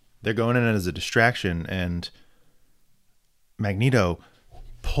 They're going in as a distraction, and Magneto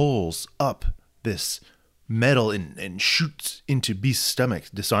pulls up this metal and shoots into Beast's stomach,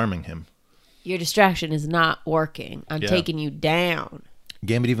 disarming him. Your distraction is not working. I'm taking you down.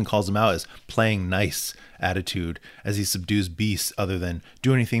 Gambit even calls him out as playing nice attitude as he subdues Beast, other than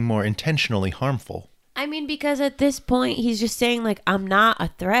do anything more intentionally harmful. I mean, because at this point, he's just saying, like, I'm not a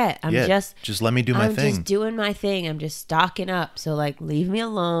threat. I'm just let me do my thing. I'm just doing my thing. I'm just stocking up. So, like, leave me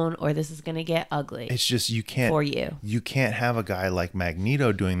alone or this is going to get ugly. It's just you can't have a guy like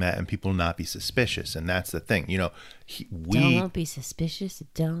Magneto doing that and people not be suspicious. And that's the thing. You know, don't be suspicious.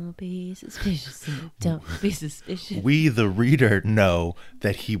 Don't be suspicious. Don't be suspicious. We, the reader, know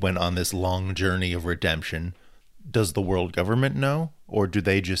that he went on this long journey of redemption. Does the world government know? Or do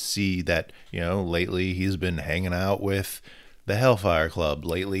they just see that, you know, lately he's been hanging out with the Hellfire Club.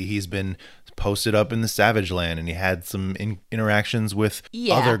 Lately he's been posted up in the Savage Land and he had some interactions with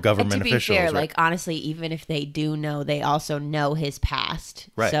other government officials. To be fair, right? like, honestly, even if they do know, they also know his past.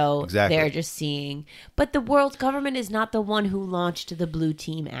 Right, so exactly. They're just seeing. But the world government is not the one who launched the blue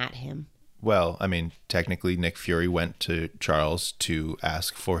team at him. Well, I mean, technically, Nick Fury went to Charles to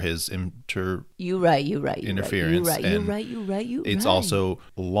ask for his interference. You're right. It's also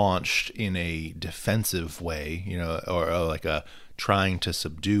launched in a defensive way, you know, or like a trying to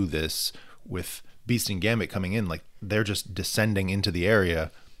subdue this with Beast and Gambit coming in. Like, they're just descending into the area.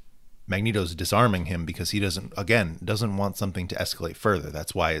 Magneto's disarming him because he doesn't want something to escalate further.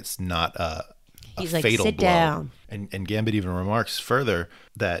 That's why it's not He's like, fatal sit blow. down. And Gambit even remarks further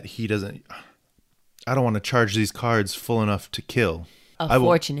that I don't want to charge these cards full enough to kill. A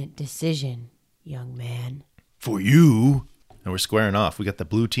fortunate decision, young man. For you. And we're squaring off. We got the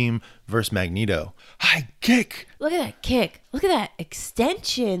blue team versus Magneto. High kick. Look at that kick. Look at that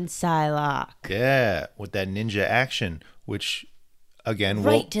extension, Psylocke. Yeah, with that ninja action, which, again,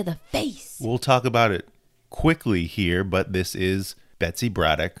 to the face. We'll talk about it quickly here, but this is Betsy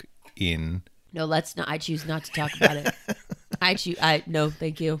Braddock in... No, let's not. I choose not to talk about it. No,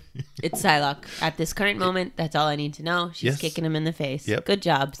 thank you. It's Psylocke. At this current moment, that's all I need to know. She's kicking him in the face. Yep. Good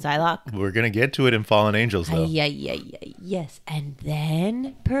job, Psylocke. We're going to get to it in Fallen Angels, though. Yes. And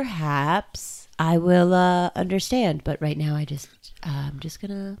then perhaps I will understand. But right now, I'm just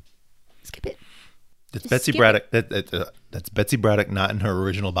going to skip it. That's Betsy Braddock. That's Betsy Braddock not in her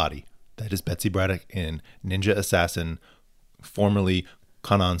original body. That is Betsy Braddock in Ninja Assassin, formerly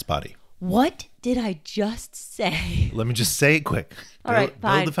Kanan's body. What did I just say? Let me just say it quick. All right,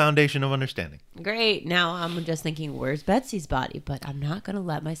 fine. Build the foundation of understanding. Great. Now I'm just thinking, where's Betsy's body? But I'm not going to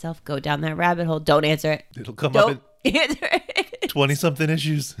let myself go down that rabbit hole. Don't answer it. It'll come up in answer it. 20-something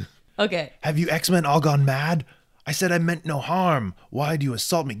issues. Okay. Have you X-Men all gone mad? I said I meant no harm. Why do you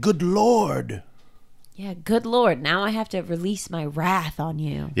assault me? Good Lord. Yeah, good Lord. Now I have to release my wrath on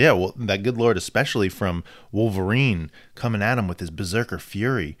you. Yeah, well, that good Lord, especially from Wolverine coming at him with his berserker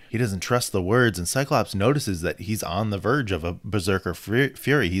fury. He doesn't trust the words, and Cyclops notices that he's on the verge of a berserker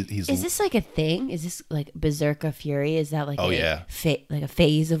fury. He's Is this like a thing? Is this like berserker fury? Is that like yeah. Like a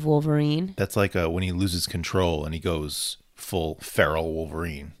phase of Wolverine? That's like when he loses control and he goes full feral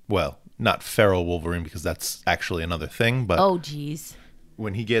Wolverine. Well, not feral Wolverine because that's actually another thing, but oh, geez.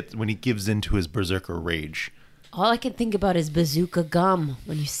 When he gives into his berserker rage. All I can think about is bazooka gum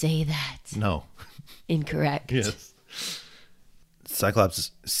when you say that. No. Incorrect. Yes. Cyclops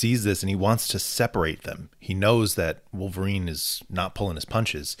sees this and he wants to separate them. He knows that Wolverine is not pulling his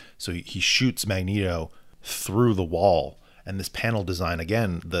punches, so he shoots Magneto through the wall. And this panel design,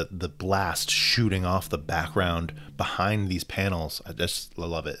 again, the blast shooting off the background behind these panels, I just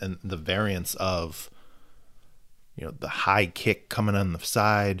love it. And the variance of, you know, the high kick coming on the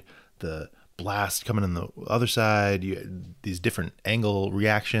side, the blast coming on the other side, these different angle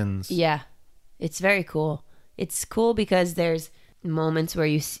reactions. Yeah, it's very cool. It's cool because there's moments where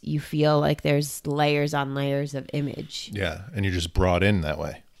you feel like there's layers on layers of image. Yeah, and you're just brought in that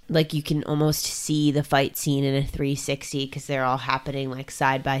way. Like you can almost see the fight scene in a 360 because they're all happening like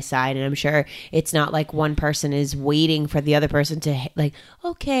side by side. And I'm sure it's not like one person is waiting for the other person to like,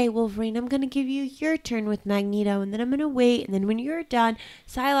 okay, Wolverine, I'm going to give you your turn with Magneto and then I'm going to wait. And then when you're done,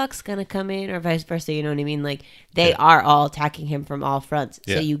 Psylocke's going to come in or vice versa. You know what I mean? Like they are all attacking him from all fronts.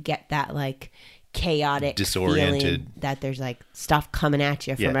 Yeah. So you get that like chaotic disoriented feeling that there's like stuff coming at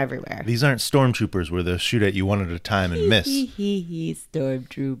you from everywhere. These aren't stormtroopers where they'll shoot at you one at a time and miss.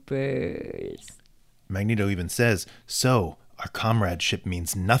 Stormtroopers. Magneto even says, so our comradeship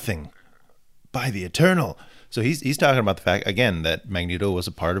means nothing. By the Eternal. So he's talking about the fact, again, that Magneto was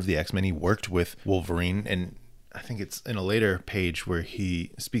a part of the X-Men. He worked with Wolverine, and I think it's in a later page where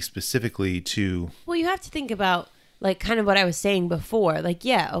he speaks specifically to... Well, you have to think about like kind of what I was saying before. Like,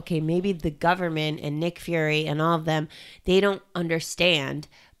 yeah, okay, maybe the government and Nick Fury and all of them, they don't understand.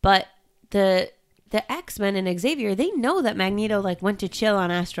 But the X-Men and Xavier, they know that Magneto like went to chill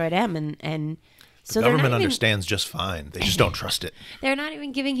on Asteroid M and So The they're not government even, understands just fine. They just don't trust it. they're not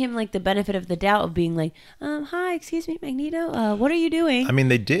even giving him like the benefit of the doubt of being like, hi, excuse me, Magneto, what are you doing? I mean,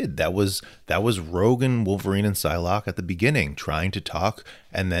 they did. That was Rogue and Wolverine and Psylocke at the beginning trying to talk,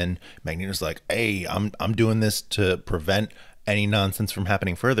 and then Magneto's like, "Hey, I'm doing this to prevent any nonsense from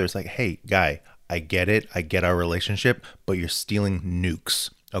happening further." It's like, "Hey, guy, I get it. I get our relationship, but you're stealing nukes.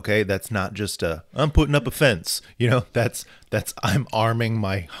 Okay? That's not just I'm putting up a fence. That's I'm arming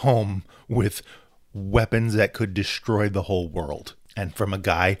my home with weapons that could destroy the whole world." And from a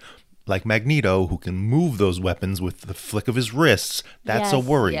guy like Magneto, who can move those weapons with the flick of his wrists, that's a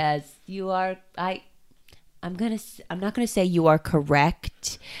worry. Yes, you are. I'm not gonna say you are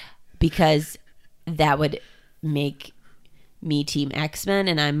correct, because that would make me Team X-Men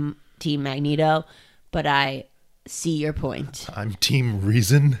and I'm Team Magneto. But I see your point. I'm Team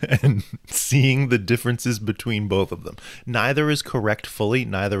Reason and seeing the differences between both of them. Neither is correct fully,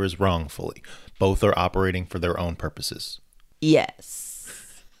 neither is wrong fully. Both are operating for their own purposes.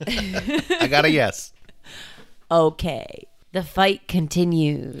 Yes. I got a yes. Okay. The fight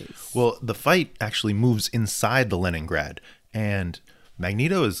continues. Well, the fight actually moves inside the Leningrad, and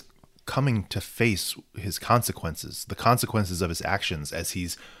Magneto is coming to face his consequences, the consequences of his actions, as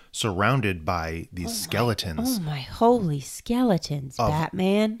he's surrounded by these skeletons. Oh my holy skeletons,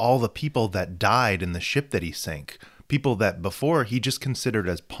 Batman. All the people that died in the ship that he sank. People that before he just considered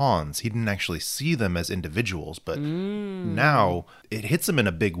as pawns. He didn't actually see them as individuals, but now it hits him in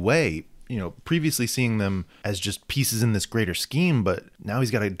a big way. Previously seeing them as just pieces in this greater scheme, but now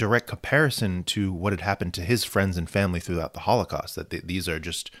he's got a direct comparison to what had happened to his friends and family throughout the Holocaust, that these are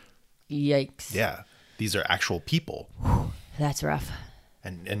just... Yikes. Yeah, these are actual people. That's rough.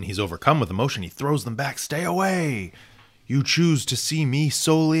 And he's overcome with emotion. He throws them back. Stay away. You choose to see me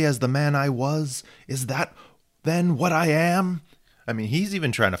solely as the man I was? Is that then what I am? I mean, he's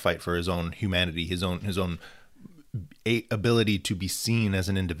even trying to fight for his own humanity, his own ability to be seen as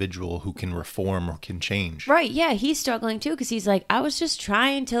an individual who can reform or can change. Right, yeah, he's struggling too, because he's like, I was just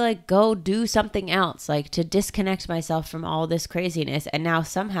trying to go do something else, to disconnect myself from all this craziness, and now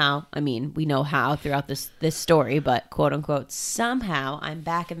somehow, I mean, we know how throughout this story, but quote unquote, somehow I'm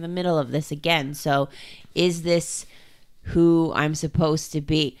back in the middle of this again. So is this who I'm supposed to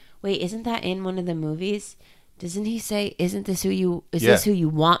be? Wait, isn't that in one of the movies? Doesn't he say, isn't this this who you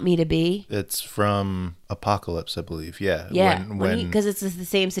want me to be? It's from Apocalypse, I believe. Yeah. Yeah. Because it's the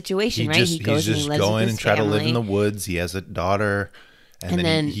same situation, right? He's just going and try to live in the woods. He has a daughter. And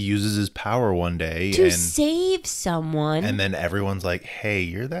then he uses his power one day. To save someone. And then everyone's like, hey,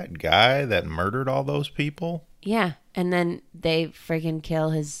 you're that guy that murdered all those people? Yeah. And then they freaking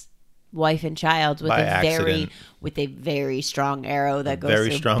kill his wife and child with a very strong arrow that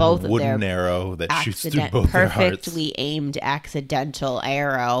goes through both of their wooden arrow that shoots through both their hearts. Perfectly aimed accidental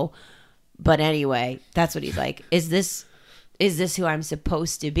arrow. But anyway, that's what he's like. Is this who I'm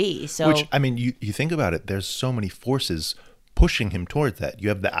supposed to be? So, which, I mean, you think about it. There's so many forces pushing him towards that. You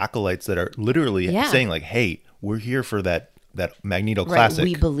have the acolytes that are literally saying like, "Hey, we're here for that Magneto classic.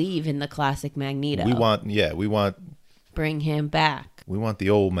 We believe in the classic Magneto. We want bring him back. We want the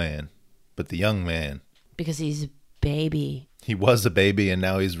old man." But the young man, because he's a baby. He was a baby and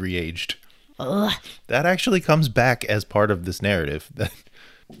now he's re-aged. Ugh. That actually comes back as part of this narrative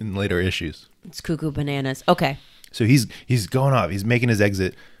in later issues. It's cuckoo bananas. Okay. So he's going off. He's making his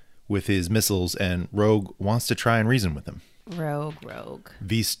exit with his missiles, and Rogue wants to try and reason with him. Rogue.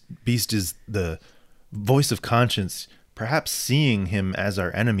 Beast is the voice of conscience. Perhaps seeing him as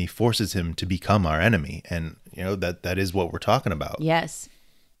our enemy forces him to become our enemy. And, that is what we're talking about. Yes.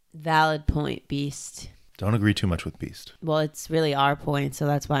 Valid point, Beast. Don't agree too much with Beast. Well, it's really our point, so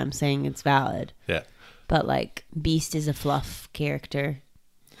that's why I'm saying it's valid. Yeah. But Beast is a fluff character.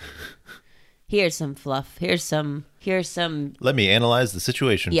 Here's some fluff. Here's some. Let me analyze the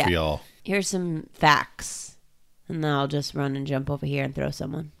situation for y'all. Here's some facts, and then I'll just run and jump over here and throw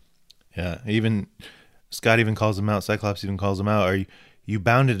someone. Yeah. Scott even calls him out. Cyclops even calls him out. Are you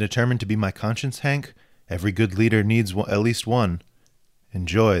bound and determined to be my conscience, Hank? Every good leader needs at least one.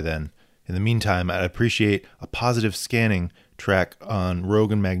 Enjoy, then. In the meantime, I'd appreciate a positive scanning track on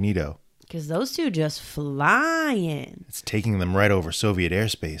Rogue and Magneto. Because those two just flying. It's taking them right over Soviet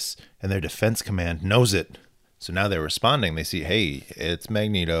airspace, and their defense command knows it. So now they're responding. They see, hey, it's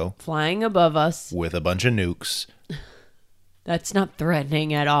Magneto. Flying above us. With a bunch of nukes. That's not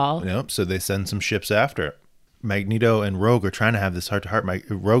threatening at all. Nope, so they send some ships after it. Magneto and Rogue are trying to have this heart-to-heart.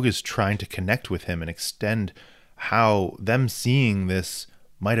 Rogue is trying to connect with him and extend how them seeing this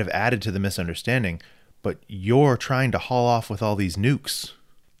might have added to the misunderstanding, but you're trying to haul off with all these nukes.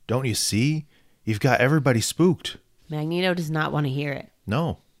 Don't you see? You've got everybody spooked. Magneto does not want to hear it.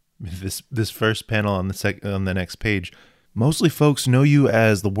 No. This first panel on the next page. Mostly folks know you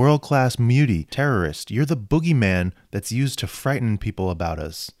as the world-class mutie terrorist. You're the boogeyman that's used to frighten people about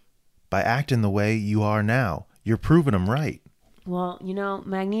us. By acting the way you are now, you're proving them right. Well,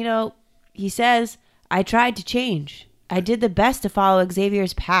 Magneto, he says, I tried to change. I did the best to follow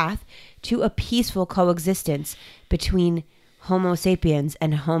Xavier's path to a peaceful coexistence between Homo sapiens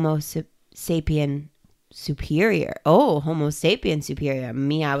and Homo sapien superior. Oh, Homo sapien superior.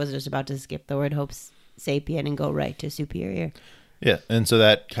 Me, I was just about to skip the word Homo sapien and go right to superior. Yeah, and so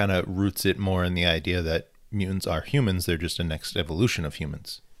that kind of roots it more in the idea that mutants are humans. They're just a next evolution of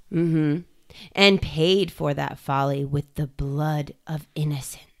humans. Mm-hmm. And paid for that folly with the blood of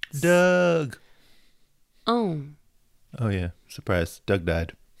innocence. Doug. Oh. Oh, yeah. Surprise. Doug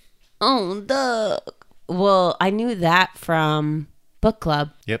died. Oh, Doug. Well, I knew that from book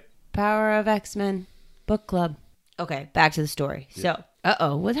club. Yep. Power of X-Men book club. Okay, back to the story. Yep.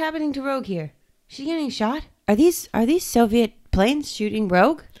 So, what's happening to Rogue here? She getting shot? Are these Soviet planes shooting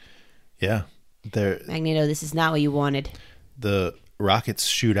Rogue? Yeah. Magneto, this is not what you wanted. The rockets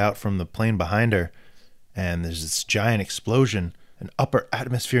shoot out from the plane behind her, and there's this giant explosion, an upper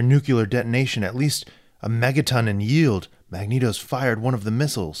atmosphere nuclear detonation, at least a megaton in yield. Magneto's fired one of the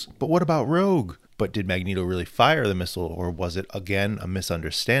missiles. But what about Rogue? But did Magneto really fire the missile, or was it, again, a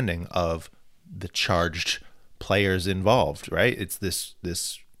misunderstanding of the charged players involved, right? It's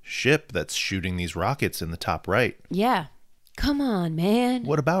this ship that's shooting these rockets in the top right. Yeah. Come on, man.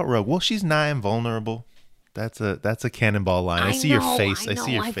 What about Rogue? Well, she's nigh invulnerable. That's a cannonball line. I see your face. I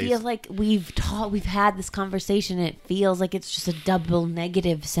see your face. I feel like we've had this conversation. It feels like it's just a double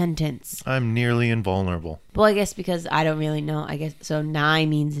negative sentence. I'm nearly invulnerable. Well, I guess because I don't really know. I guess so. Nigh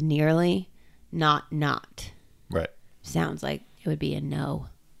means nearly, not. Right. Sounds like it would be a no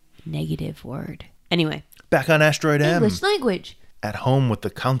negative word. Anyway. Back on Asteroid M. English language. At home with the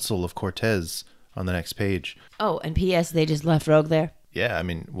Council of Cortez on the next page. Oh, and P.S. they just left Rogue there. Yeah, I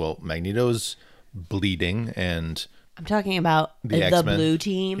mean, well, Magneto's bleeding, and I'm talking about the blue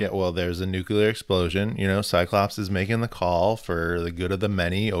team. Yeah, well, there's a nuclear explosion. Cyclops is making the call for the good of the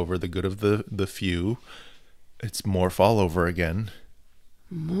many over the good of the few. It's Morph all over again.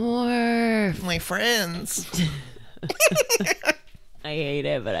 Morph. My friends. I hate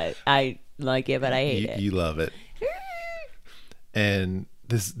it, but I like it, but I hate it. You love it. And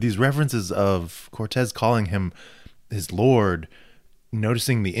these references of Cortez calling him his lord,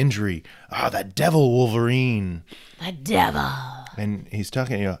 noticing the injury. That devil Wolverine. The devil. And he's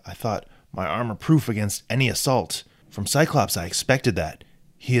talking, I thought my armor proof against any assault. From Cyclops, I expected that.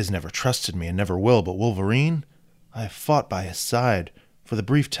 He has never trusted me and never will, but Wolverine? I have fought by his side. For the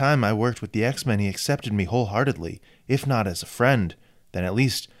brief time I worked with the X-Men, he accepted me wholeheartedly, if not as a friend, then at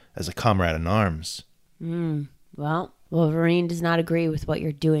least as a comrade in arms. Well, Wolverine does not agree with what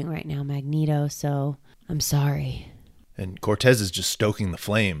you're doing right now, Magneto, so I'm sorry. And Cortez is just stoking the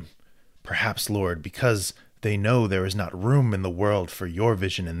flame. Perhaps, Lord, because they know there is not room in the world for your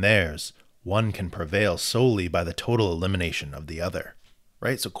vision and theirs, one can prevail solely by the total elimination of the other.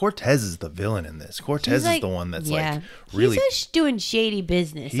 Right? So Cortez is the villain in this. Cortez is the one that's really... He's just doing shady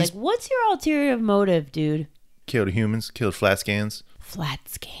business. What's your ulterior motive, dude? Killed humans, killed flat scans. Flat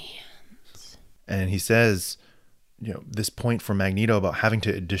scans. And he says, this point from Magneto about having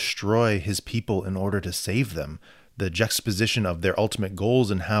to destroy his people in order to save them, the juxtaposition of their ultimate goals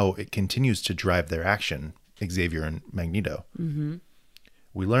and how it continues to drive their action, Xavier and Magneto. Mm-hmm.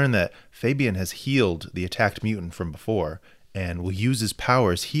 We learn that Fabian has healed the attacked mutant from before and will use his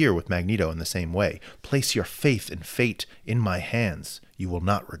powers here with Magneto in the same way. Place your faith and fate in my hands. You will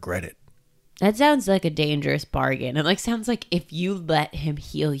not regret it. That sounds like a dangerous bargain. It sounds like if you let him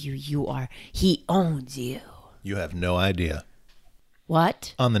heal you, he owns you. You have no idea.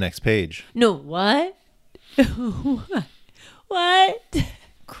 What? On the next page. No, what? What?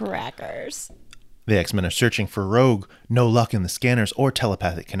 Crackers. The X-Men are searching for Rogue. No luck in the scanners or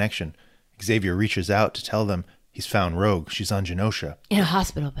telepathic connection. Xavier reaches out to tell them he's found Rogue. She's on Genosha. In a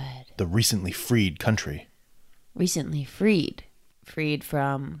hospital bed. The recently freed country. Recently freed? Freed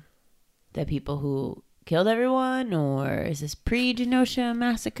from the people who killed everyone? Or is this pre-Genosha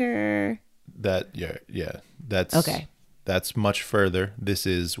massacre? That's okay. That's much further. This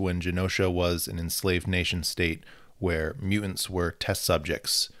is when Genosha was an enslaved nation state where mutants were test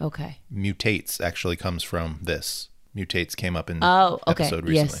subjects. Okay. Mutates actually comes from this. Mutates came up in episode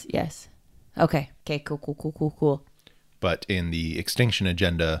recently. Yes. Okay, cool. But in the Extinction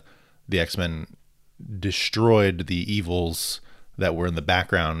Agenda, the X-Men destroyed the evils that were in the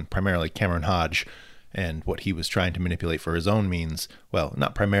background, primarily Cameron Hodge, and what he was trying to manipulate for his own means. Well,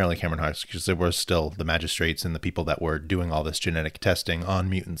 not primarily Cameron Hawks, because there were still the magistrates and the people that were doing all this genetic testing on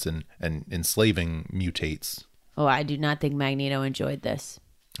mutants and enslaving mutates. Oh, I do not think Magneto enjoyed this.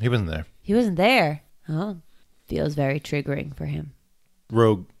 He wasn't there. He wasn't there. Oh, feels very triggering for him.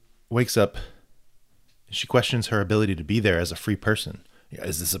 Rogue wakes up. She questions her ability to be there as a free person.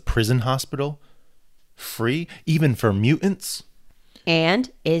 Is this a prison hospital? Free? Even for mutants?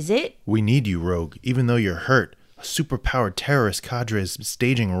 And is it? We need you, Rogue. Even though you're hurt, a superpowered terrorist cadre is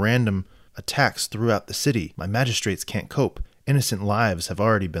staging random attacks throughout the city. My magistrates can't cope. Innocent lives have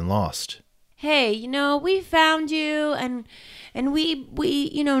already been lost. Hey, we found you and we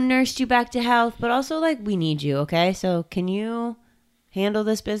nursed you back to health, but also like we need you, okay? So can you handle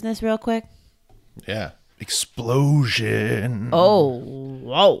this business real quick? Yeah. Explosion. Oh,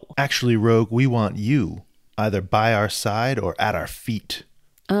 whoa. Actually, Rogue, we want you either by our side or at our feet.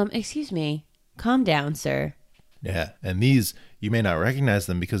 Excuse me. Calm down, sir. Yeah, and these, you may not recognize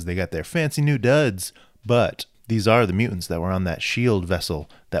them because they got their fancy new duds, but these are the mutants that were on that shield vessel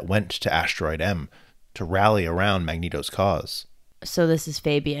that went to Asteroid M to rally around Magneto's cause. So this is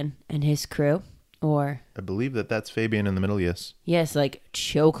Fabian and his crew, or? I believe that's Fabian in the middle, yes. Yes, like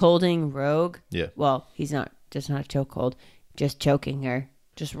chokeholding Rogue. Yeah. Well, he's not chokehold, just choking her,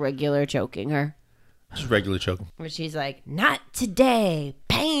 just regular choking her. Just regular choking. Where she's like, not today,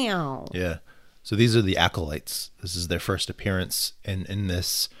 bam. Yeah. So these are the Acolytes. This is their first appearance in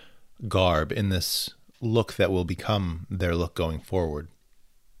this garb, in this look that will become their look going forward.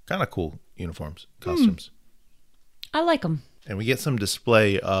 Kind of cool uniforms, costumes. I like them. And we get some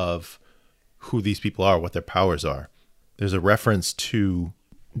display of who these people are, what their powers are. There's a reference to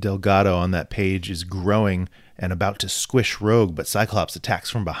Delgado on that page is growing and about to squish Rogue, but Cyclops attacks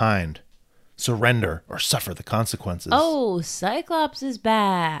from behind. Surrender or suffer the consequences. Oh, Cyclops is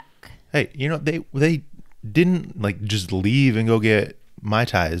back. Hey, they didn't like just leave and go get Mai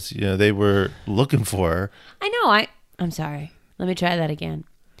Tais. They were looking for her. I know. I'm sorry. Let me try that again.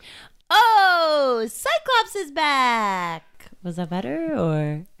 Oh, Cyclops is back. Was that better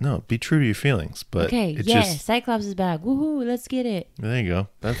or? No, be true to your feelings. But okay, Cyclops is back. Woohoo, let's get it. There you go.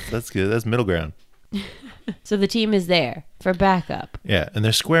 That's good. That's middle ground. So the team is there for backup. Yeah, and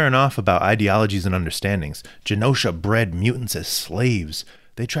they're squaring off about ideologies and understandings. Genosha bred mutants as slaves.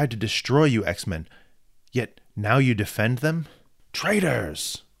 They tried to destroy you, X-Men. Yet now you defend them?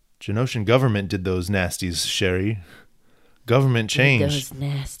 Traitors! Genoshan government did those nasties, Sherry. Government changed. Those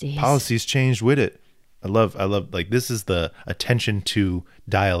nasties. Policies changed with it. I love, like, this is the attention to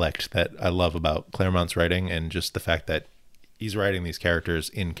dialect that I love about Claremont's writing, and just the fact that he's writing these characters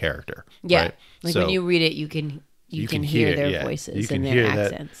in character. Yeah. Right? Like when you read it, you can hear their voices and their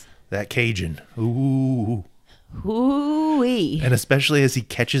accents. That Cajun. Ooh. Ooh-wee. And especially as he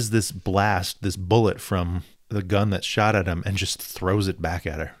catches this bullet from the gun that shot at him and just throws it back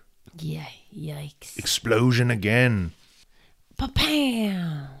at her. Yeah, yikes. Explosion again.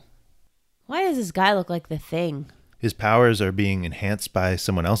 Pa-pam. Why does this guy look like the Thing? His powers are being enhanced by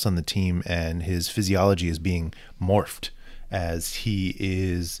someone else on the team, and his physiology is being morphed as he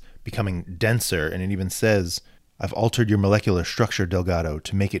is becoming denser. And it even says, I've altered your molecular structure, Delgado,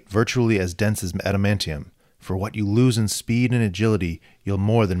 to make it virtually as dense as adamantium. For what you lose in speed and agility, you'll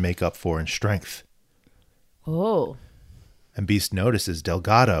more than make up for in strength. Oh. And Beast notices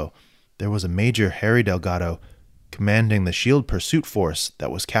Delgado. There was a Major Harry Delgado commanding the SHIELD pursuit force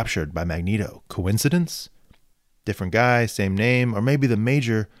that was captured by Magneto. Coincidence? Different guy, same name, or maybe the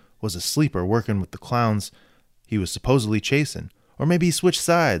Major was a sleeper working with the clowns he was supposedly chasing. Or maybe he switched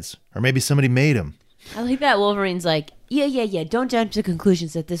sides, or maybe somebody made him. I like that Wolverine's like, yeah, don't jump to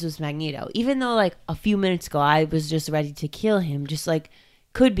conclusions that this was Magneto. Even though like a few minutes ago I was just ready to kill him, just like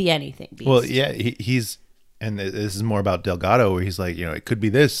could be anything. Beast. Well, yeah, he's, and this is more about Delgado, where he's like, it could be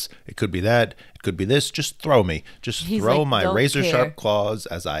this, it could be that, it could be this, just throw me. He's throw like, my razor-sharp claws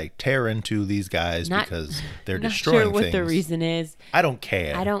as I tear into these guys because they're destroying things. Not sure what the reason is. I don't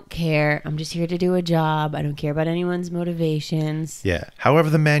care. I'm just here to do a job. I don't care about anyone's motivations. Yeah. However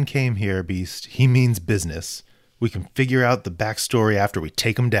the man came here, Beast, he means business. We can figure out the backstory after we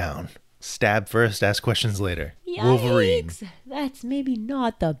take him down. Stab first, ask questions later. Yikes. Wolverine. That's maybe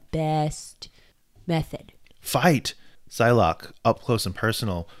not the best method. Fight! Psylocke, up close and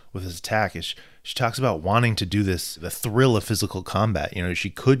personal with his attack. She talks about wanting to do this, the thrill of physical combat.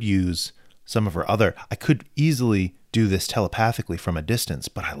 She could use some of her I could easily do this telepathically from a distance,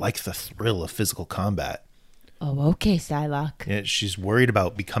 but I like the thrill of physical combat. Oh, okay, Psylocke. Yeah, she's worried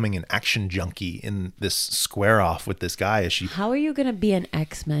about becoming an action junkie in this square off with this guy. How are you going to be an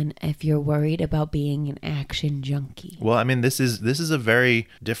X-Men if you're worried about being an action junkie? Well, I mean, this is a very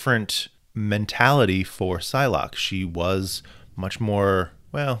different mentality for Psylocke. She was much more,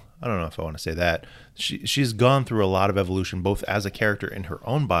 well, I don't know if I want to say that. She's gone through a lot of evolution, both as a character in her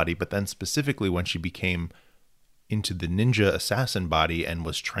own body, but then specifically when she became into the ninja assassin body and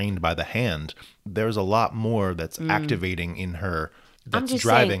was trained by the Hand. There's a lot more that's activating in her, that's I'm just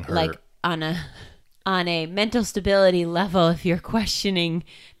driving saying, her. like on a mental stability level, if you're questioning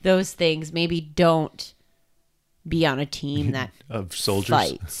those things, maybe don't be on a team that of soldiers.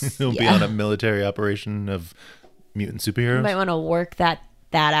 Fights. Don't be on a military operation of mutant superheroes. You might want to work that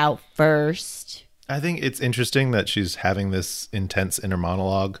out first. I think it's interesting that she's having this intense inner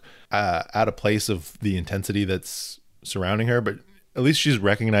monologue at a place of the intensity that's surrounding her, but at least she's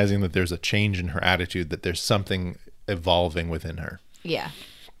recognizing that there's a change in her attitude, that there's something evolving within her. Yeah.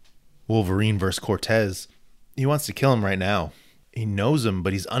 Wolverine versus Cortez. He wants to kill him right now. He knows him,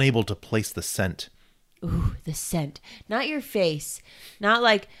 but he's unable to place the scent. Ooh, the scent. Not your face. Not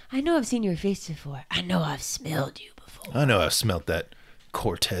like, I know I've seen your face before. I know I've smelled you before. I know I've smelt that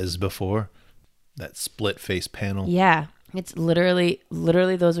Cortez before. That split face panel. Yeah. It's literally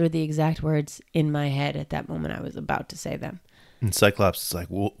those were the exact words in my head at that moment. I was about to say them. And Cyclops is like,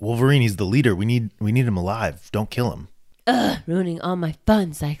 Wolverine, he's the leader. We need him alive. Don't kill him. Ruining all my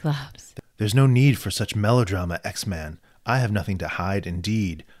fun, Cyclops. There's no need for such melodrama, X-Man. I have nothing to hide,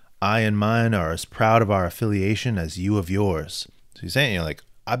 indeed. I and mine are as proud of our affiliation as you of yours. So he's saying, like,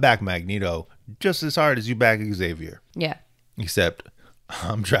 I back Magneto just as hard as you back Xavier. Yeah. Except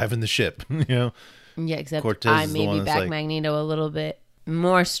I'm driving the ship, Yeah, except Cortez I is the maybe one that's back like- Magneto a little bit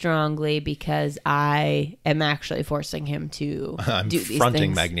more strongly because I am actually forcing him to I'm do these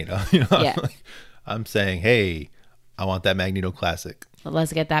fronting things. Magneto. Yeah. I'm saying, hey, I want that Magneto classic. But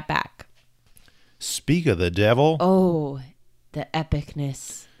let's get that back. Speak of the devil. Oh, the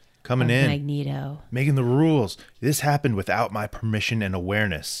epicness Coming of in. Magneto. Making the rules. This happened without my permission and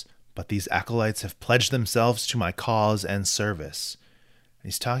awareness, but these acolytes have pledged themselves to my cause and service.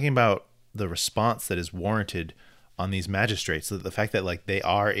 He's talking about the response that is warranted on these magistrates. So the fact that, like, they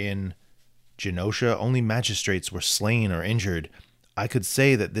are in Genosha, only magistrates were slain or injured. I could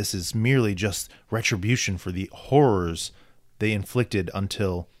say that this is merely just retribution for the horrors they inflicted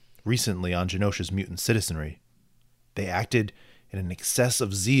until recently on Genosha's mutant citizenry. They acted in an excess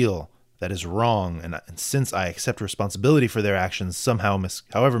of zeal that is wrong, and since I accept responsibility for their actions, somehow,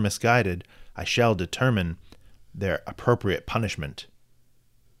 however misguided, I shall determine their appropriate punishment.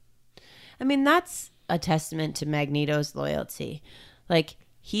 I mean, that's a testament to Magneto's loyalty. Like,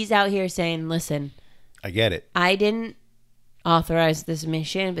 he's out here saying, listen, I get it. I didn't authorize this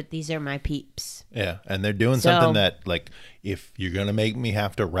mission, but these are my peeps. Yeah, and they're doing So- something that, like, if you're going to make me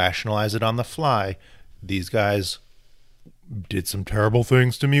have to rationalize it on the fly, these guys did some terrible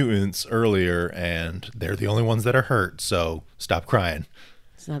things to mutants earlier, and they're the only ones that are hurt, so stop crying.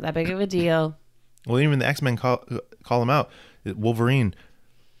 It's not that big of a deal. Well, even the X-Men call him out. Wolverine,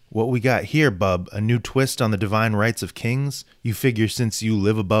 what we got here, bub, a new twist on the divine rights of kings? You figure since you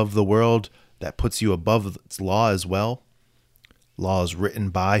live above the world, that puts you above its law as well? Laws written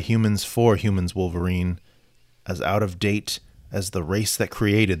by humans for humans, Wolverine, as out of date as the race that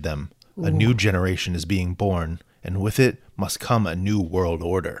created them. Ooh. A new generation is being born, and with it must come a new world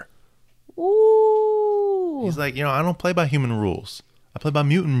order. Ooh. He's like, I don't play by human rules. I play by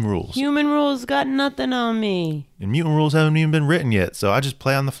mutant rules. Human rules got nothing on me. And mutant rules haven't even been written yet, so I just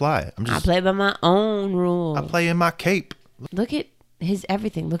play on the fly. I play by my own rules. I play in my cape. Look at his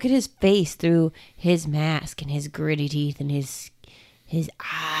everything. Look at his face through his mask and his gritty teeth and his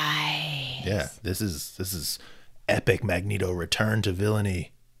eyes. Yeah, this is epic Magneto return to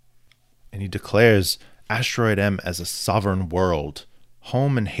villainy. And he declares Asteroid M as a sovereign world,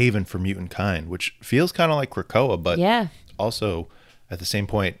 home and haven for mutant kind, which feels kind of like Krakoa, but Yeah. also at the same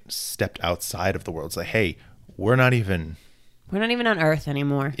point stepped outside of the world. It's like, hey, we're not even on Earth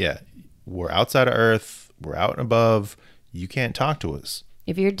anymore. Yeah, we're outside of Earth. We're out and above. You can't talk to us.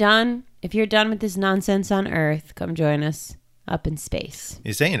 If you're done with this nonsense on Earth, come join us up in space.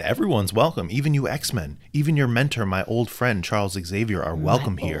 He's saying everyone's welcome, even you X-Men. Even your mentor, my old friend Charles Xavier, are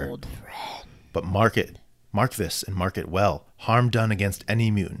welcome here. Old friend. But mark this and mark it well. Harm done against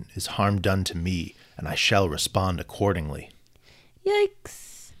any mutant is harm done to me, and I shall respond accordingly.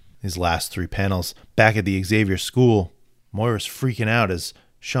 Yikes. These last 3 panels, back at the Xavier school, Moira's freaking out as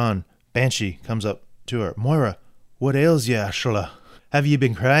Sean Banshee comes up to her. Moira, what ails ye, Ashla? Have ye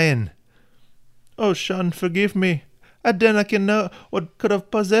been crying? Oh, Sean, forgive me. I dinna can know what could have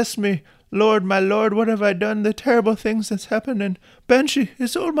possessed me. Lord, my lord, what have I done? The terrible things that's happening. Banshee,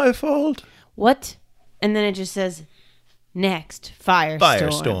 it's all my fault. What? And then it just says, next, firestorm.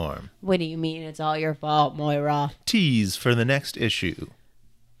 Firestorm. What do you mean it's all your fault, Moira? Tease for the next issue.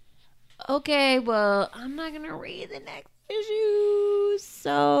 Okay, well, I'm not going to read the next issue.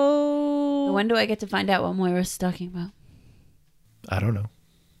 So, when do I get to find out what Moira's talking about? I don't know.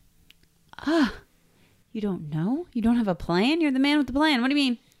 You don't know? You don't have a plan? You're the man with the plan. What do you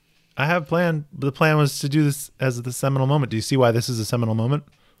mean? I have a plan. The plan was to do this as the seminal moment. Do you see why this is a seminal moment?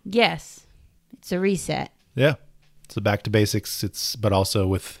 Yes. It's a reset. Yeah. It's a back to basics. But also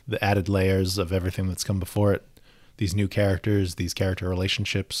with the added layers of everything that's come before it. These new characters, these character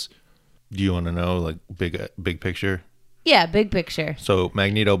relationships. Do you want to know, like, big picture? Yeah, big picture. So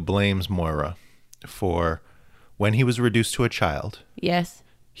Magneto blames Moira for when he was reduced to a child. Yes.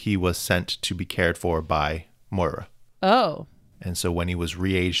 He was sent to be cared for by Moira. Oh. And so when he was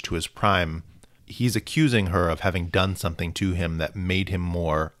re-aged to his prime, he's accusing her of having done something to him that made him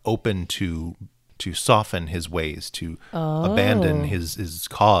more open to soften his ways, to abandon his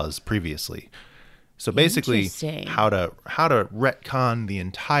cause previously. So basically, how to retcon the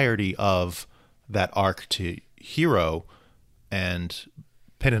entirety of that arc to Hero and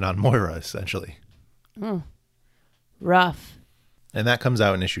pin it on Moira, essentially. Rough. And that comes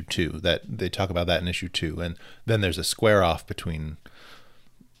out in issue 2. That they talk about that in issue 2, and then there's a square off between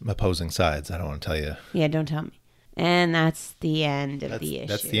opposing sides. I don't want to tell you. Yeah, don't tell me. And that's the end of the issue.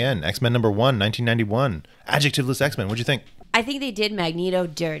 That's the end. X-Men number 1, 1991. Adjectiveless X-Men. What'd you think? I think they did Magneto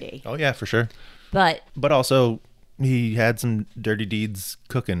dirty. Oh yeah, for sure. But also, he had some dirty deeds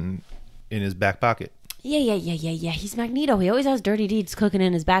cooking in his back pocket. Yeah. He's Magneto. He always has dirty deeds cooking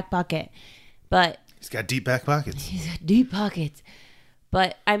in his back pocket. But he's got deep back pockets. He's got deep pockets.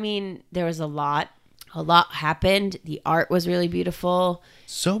 But, I mean, there was a lot. A lot happened. The art was really beautiful.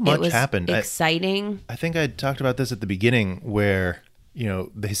 So much happened. Exciting. I think I talked about this at the beginning where,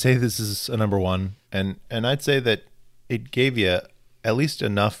 they say this is a number 1. And I'd say that it gave you at least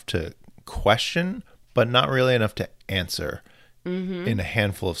enough to question, but not really enough to answer in a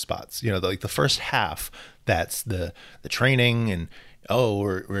handful of spots. Like the first half, that's the training and,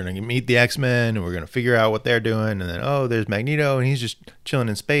 we're going to meet the X-Men and we're going to figure out what they're doing. And then, there's Magneto and he's just chilling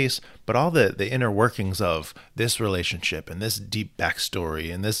in space. But all the inner workings of this relationship and this deep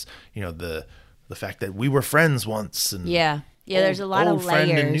backstory and this, the fact that we were friends once. And there's a lot of layers.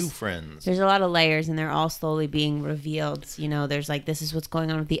 Friend and new friends. There's a lot of layers and they're all slowly being revealed. There's like, this is what's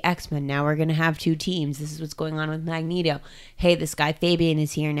going on with the X-Men. Now we're going to have 2 teams. This is what's going on with Magneto. Hey, this guy Fabian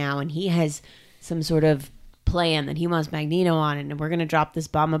is here now and he has some sort of plan that he wants Magneto on, and we're going to drop this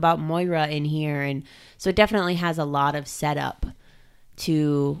bomb about Moira in here. And so it definitely has a lot of setup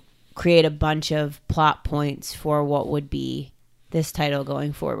to create a bunch of plot points for what would be this title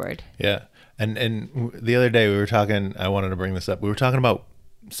going forward. Yeah. And the other day we were talking, I wanted to bring this up. We were talking about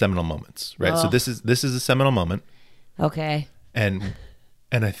seminal moments, right? So this is a seminal moment. Okay. And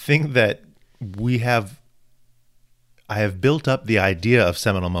I think that I have built up the idea of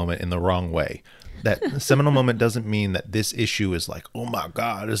seminal moment in the wrong way. That seminal moment doesn't mean that this issue is like, oh my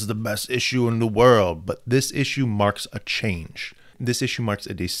God, this is the best issue in the world. But this issue marks a change. This issue marks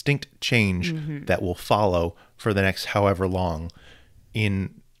a distinct change that will follow for the next however long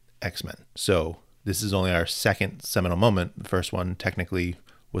in X-Men. So this is only our second seminal moment. The first one technically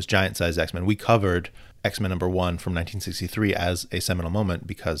was Giant Size X-Men. We covered X-Men number 1 from 1963 as a seminal moment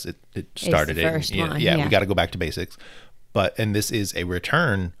because it started it. First one, we got to go back to basics. And this is a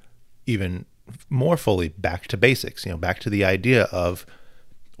return even more fully back to basics, back to the idea of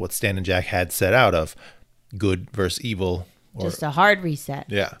what Stan and Jack had set out of good versus evil. Just a hard reset.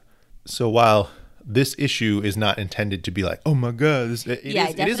 Yeah. So while this issue is not intended to be like, oh my God,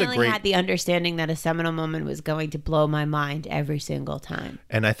 I definitely had the understanding that a seminal moment was going to blow my mind every single time.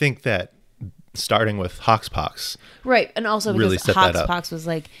 And I think that starting with Hoxpox. Right. And also because really Hoxpox was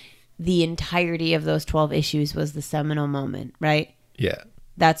like the entirety of those 12 issues was the seminal moment, right? Yeah.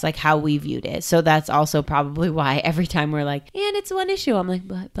 That's like how we viewed it. So that's also probably why every time we're like, and it's one issue, I'm like,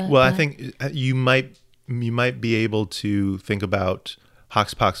 but. Well, I think you might be able to think about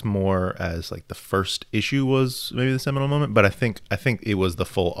Hoxpox more as like the first issue was maybe the seminal moment, but I think it was the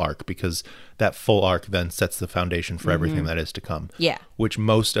full arc because that full arc then sets the foundation for everything that is to come. Yeah. Which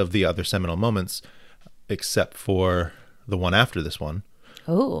most of the other seminal moments, except for the one after this one,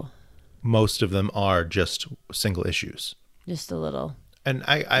 most of them are just single issues. Just a little. And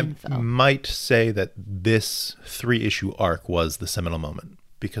I might say that this 3-issue arc was the seminal moment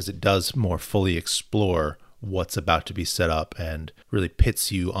because it does more fully explore what's about to be set up and really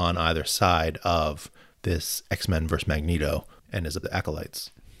pits you on either side of this X-Men versus Magneto and his acolytes.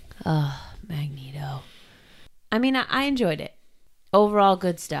 Oh, Magneto. I mean, I enjoyed it. Overall,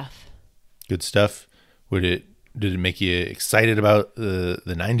 good stuff. Good stuff. Did it make you excited about the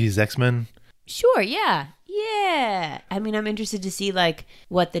 90s X-Men? Sure, yeah. Yeah. I mean, I'm interested to see like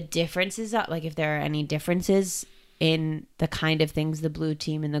what the differences are, like if there are any differences in the kind of things the blue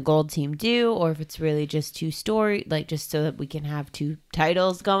team and the gold team do, or if it's really just two story, like just so that we can have two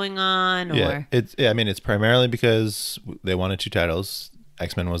titles going on, or I mean, it's primarily because they wanted two titles.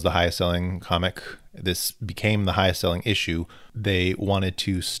 X-Men was the highest selling comic. This became the highest selling issue. They wanted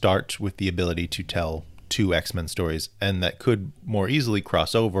to start with the ability to tell two X-Men stories, and that could more easily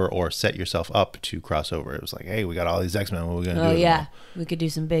cross over or set yourself up to cross over. It was like, hey, we got all these X-Men. What are we going to do? Oh yeah, we could do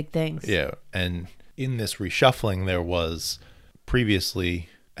some big things. Yeah, and in this reshuffling, there was previously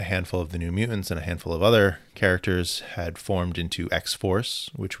a handful of the New Mutants and a handful of other characters had formed into X-Force,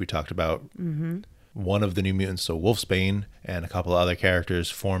 which we talked about. Mm-hmm. One of the New Mutants, so Wolfsbane, and a couple of other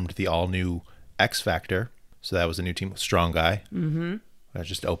characters formed the all-new X-Factor. So that was a new team with Strong Guy. Mm-hmm. I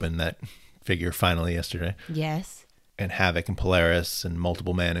just opened that figure finally yesterday. Yes. And Havoc and Polaris and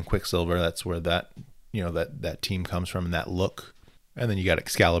Multiple Man and Quicksilver. That's where that that team comes from, and that look. And then you got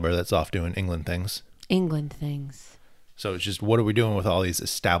Excalibur that's off doing England things. So it's just, what are we doing with all these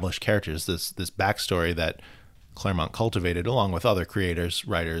established characters? This backstory that Claremont cultivated along with other creators,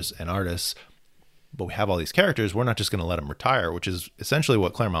 writers, and artists. But we have all these characters. We're not just going to let them retire, which is essentially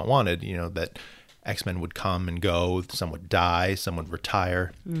what Claremont wanted. That X-Men would come and go. Some would die. Some would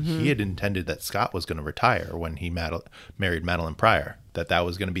retire. Mm-hmm. He had intended that Scott was going to retire when he married Madeline Pryor. That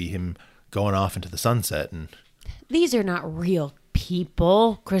was going to be him going off into the sunset. And these are not real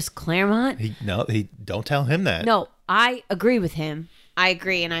people, Chris Claremont. He don't tell him that. No, I agree with him. I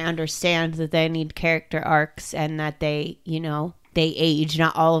agree, and I understand that they need character arcs and that they age.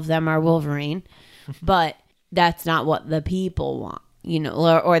 Not all of them are Wolverine, but that's not what the people want,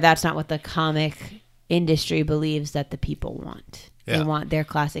 or that's not what the comic industry believes that the people want. Yeah. They want their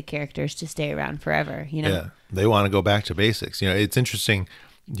classic characters to stay around forever, Yeah, they want to go back to basics. It's interesting.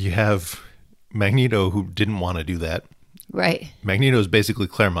 You have Magneto, who didn't want to do that. Right. Magneto is basically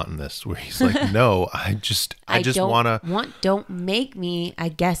Claremont in this, where he's like, no, I just want to... Don't make me. I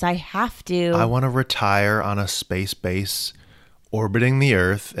guess I have to. I want to retire on a space base orbiting the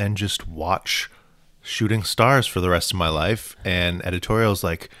Earth and just watch shooting stars for the rest of my life. And editorial's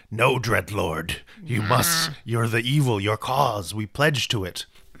like, no, Dreadlord, you're the evil, your cause, we pledge to it.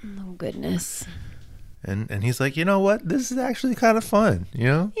 Oh, goodness. And he's like, you know what? This is actually kind of fun,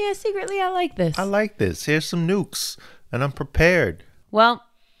 Yeah, secretly I like this. I like this. Here's some nukes. And I'm prepared. Well,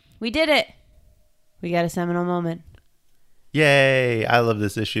 we did it. We got a seminal moment. Yay. I love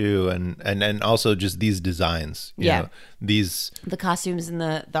this issue. And also just these designs. You know, the costumes and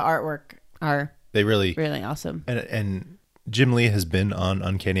the artwork are really awesome. And Jim Lee has been on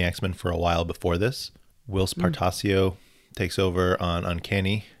Uncanny X-Men for a while before this. Will Spartacio takes over on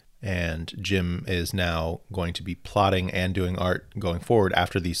Uncanny. And Jim is now going to be plotting and doing art going forward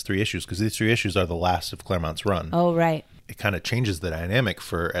after these 3 issues, because these 3 issues are the last of Claremont's run. Oh, right. It kind of changes the dynamic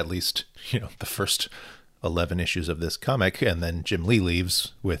for at least, the first 11 issues of this comic. And then Jim Lee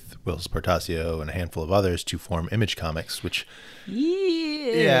leaves with Will Spartacio and a handful of others to form Image Comics, which, kind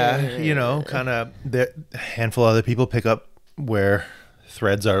of a handful of other people pick up where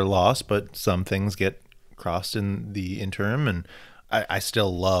threads are lost, but some things get crossed in the interim. And I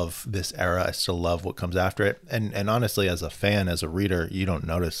still love this era. I still love what comes after it. And honestly, as a fan, as a reader, you don't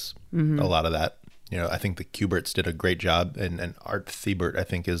notice a lot of that. I think the Kuberts did a great job. And Art Thibert, I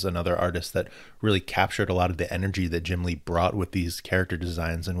think, is another artist that really captured a lot of the energy that Jim Lee brought with these character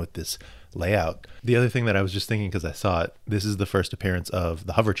designs and with this layout. The other thing that I was just thinking, because I saw it, this is the first appearance of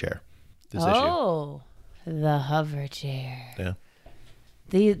the hover chair. This issue. Oh, the hover chair. Yeah.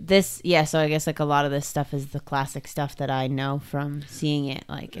 So I guess like a lot of this stuff is the classic stuff that I know from seeing it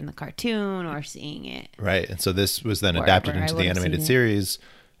like in the cartoon or seeing it. Right. And so this was then adapted into the animated series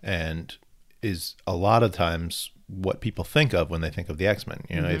and is a lot of times what people think of when they think of the X-Men.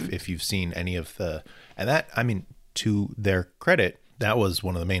 If you've seen any of and that, I mean, to their credit, that was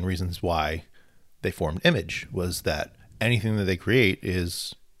one of the main reasons why they formed Image, was that anything that they create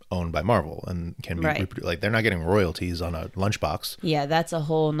is owned by Marvel and can be like, they're not getting royalties on a lunchbox. Yeah, that's a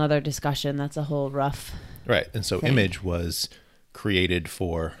whole nother discussion. That's a whole rough right. And so thing. Image was created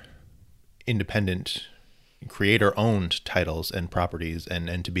for independent creator owned titles and properties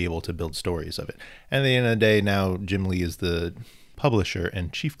and to be able to build stories of it. And at the end of the day, now Jim Lee is the publisher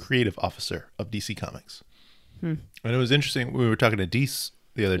and chief creative officer of DC Comics. And it was interesting. We were talking to Deese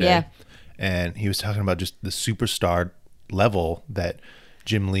the other day and he was talking about just the superstar level that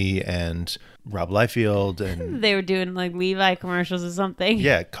Jim Lee and Rob Liefeld and they were doing like Levi commercials or something.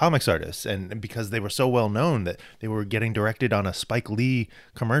 Yeah, comics artists, and because they were so well known that they were getting directed on a Spike Lee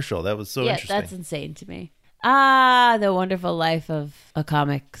commercial. That was so interesting. That's insane to me. The Wonderful Life of a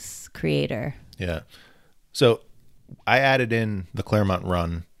Comics Creator. Yeah. So I added in the Claremont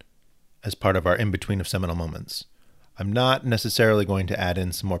run as part of our in-between of Seminal Moments. I'm not necessarily going to add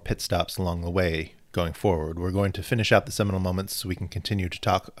in some more pit stops along the way going forward. We're going to finish out the Seminal Moments so we can continue to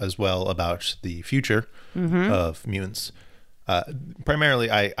talk as well about the future of mutants. Primarily,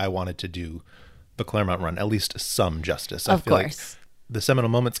 I wanted to do the Claremont run at least some justice. Of course. Like the Seminal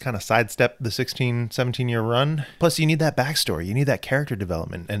Moments kind of sidestep the 17-year run. Plus, you need that backstory. You need that character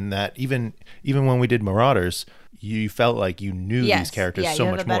development. And that even when we did Marauders, you felt like you knew these characters so much more.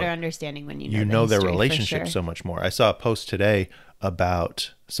 You have a better understanding when you know the their history, relationship so much more. I saw a post today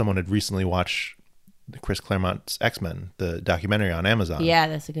about someone had recently watched Chris Claremont's X-Men, the documentary on Amazon. Yeah,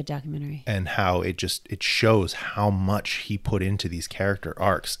 that's a good documentary. And how it shows how much he put into these character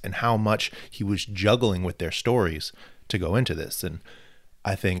arcs and how much he was juggling with their stories to go into this. And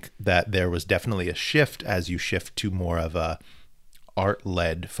I think that there was definitely a shift as you shift to more of a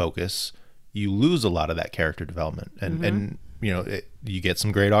art-led focus. You lose a lot of that character development, and you know, you get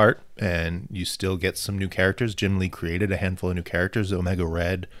some great art, and you still get some new characters. Jim Lee created a handful of new characters: Omega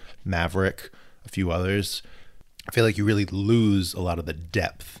Red, Maverick, a few others. I feel like you really lose a lot of the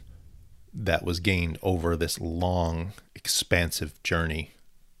depth that was gained over this long, expansive journey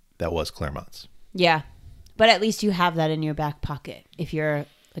that was Claremont's. Yeah, but at least you have that in your back pocket if you're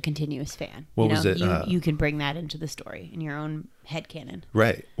a continuous fan. What was it? You can bring that into the story in your own headcanon.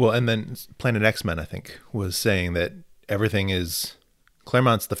 Right. Well, and then Planet X-Men, I think, was saying that everything is...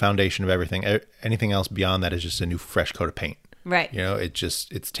 Claremont's the foundation of everything. Anything else beyond that is just a new, fresh coat of paint. Right. You know,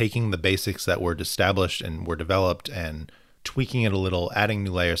 it's taking the basics that were established and were developed and tweaking it a little, adding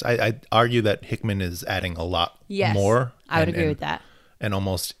new layers. I argue that Hickman is adding a lot more. I would agree with that. And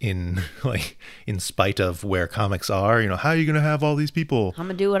almost in spite of where comics are, you know, how are you going to have all these people? I'm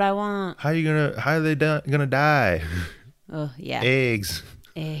going to do what I want. How are they going to die? Oh, yeah. Eggs.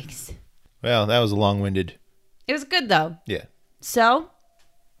 Well, that was a long-winded. It was good, though. Yeah. So,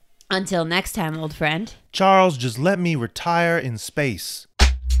 until next time, old friend. Charles, just let me retire in space.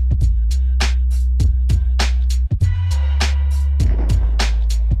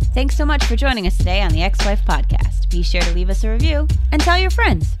 Thanks so much for joining us today on the Ex-Wife Podcast. Be sure to leave us a review and tell your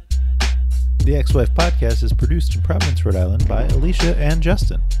friends. The Ex-Wife Podcast is produced in Providence, Rhode Island by Alicia and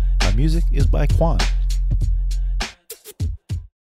Justin. Our music is by Quan.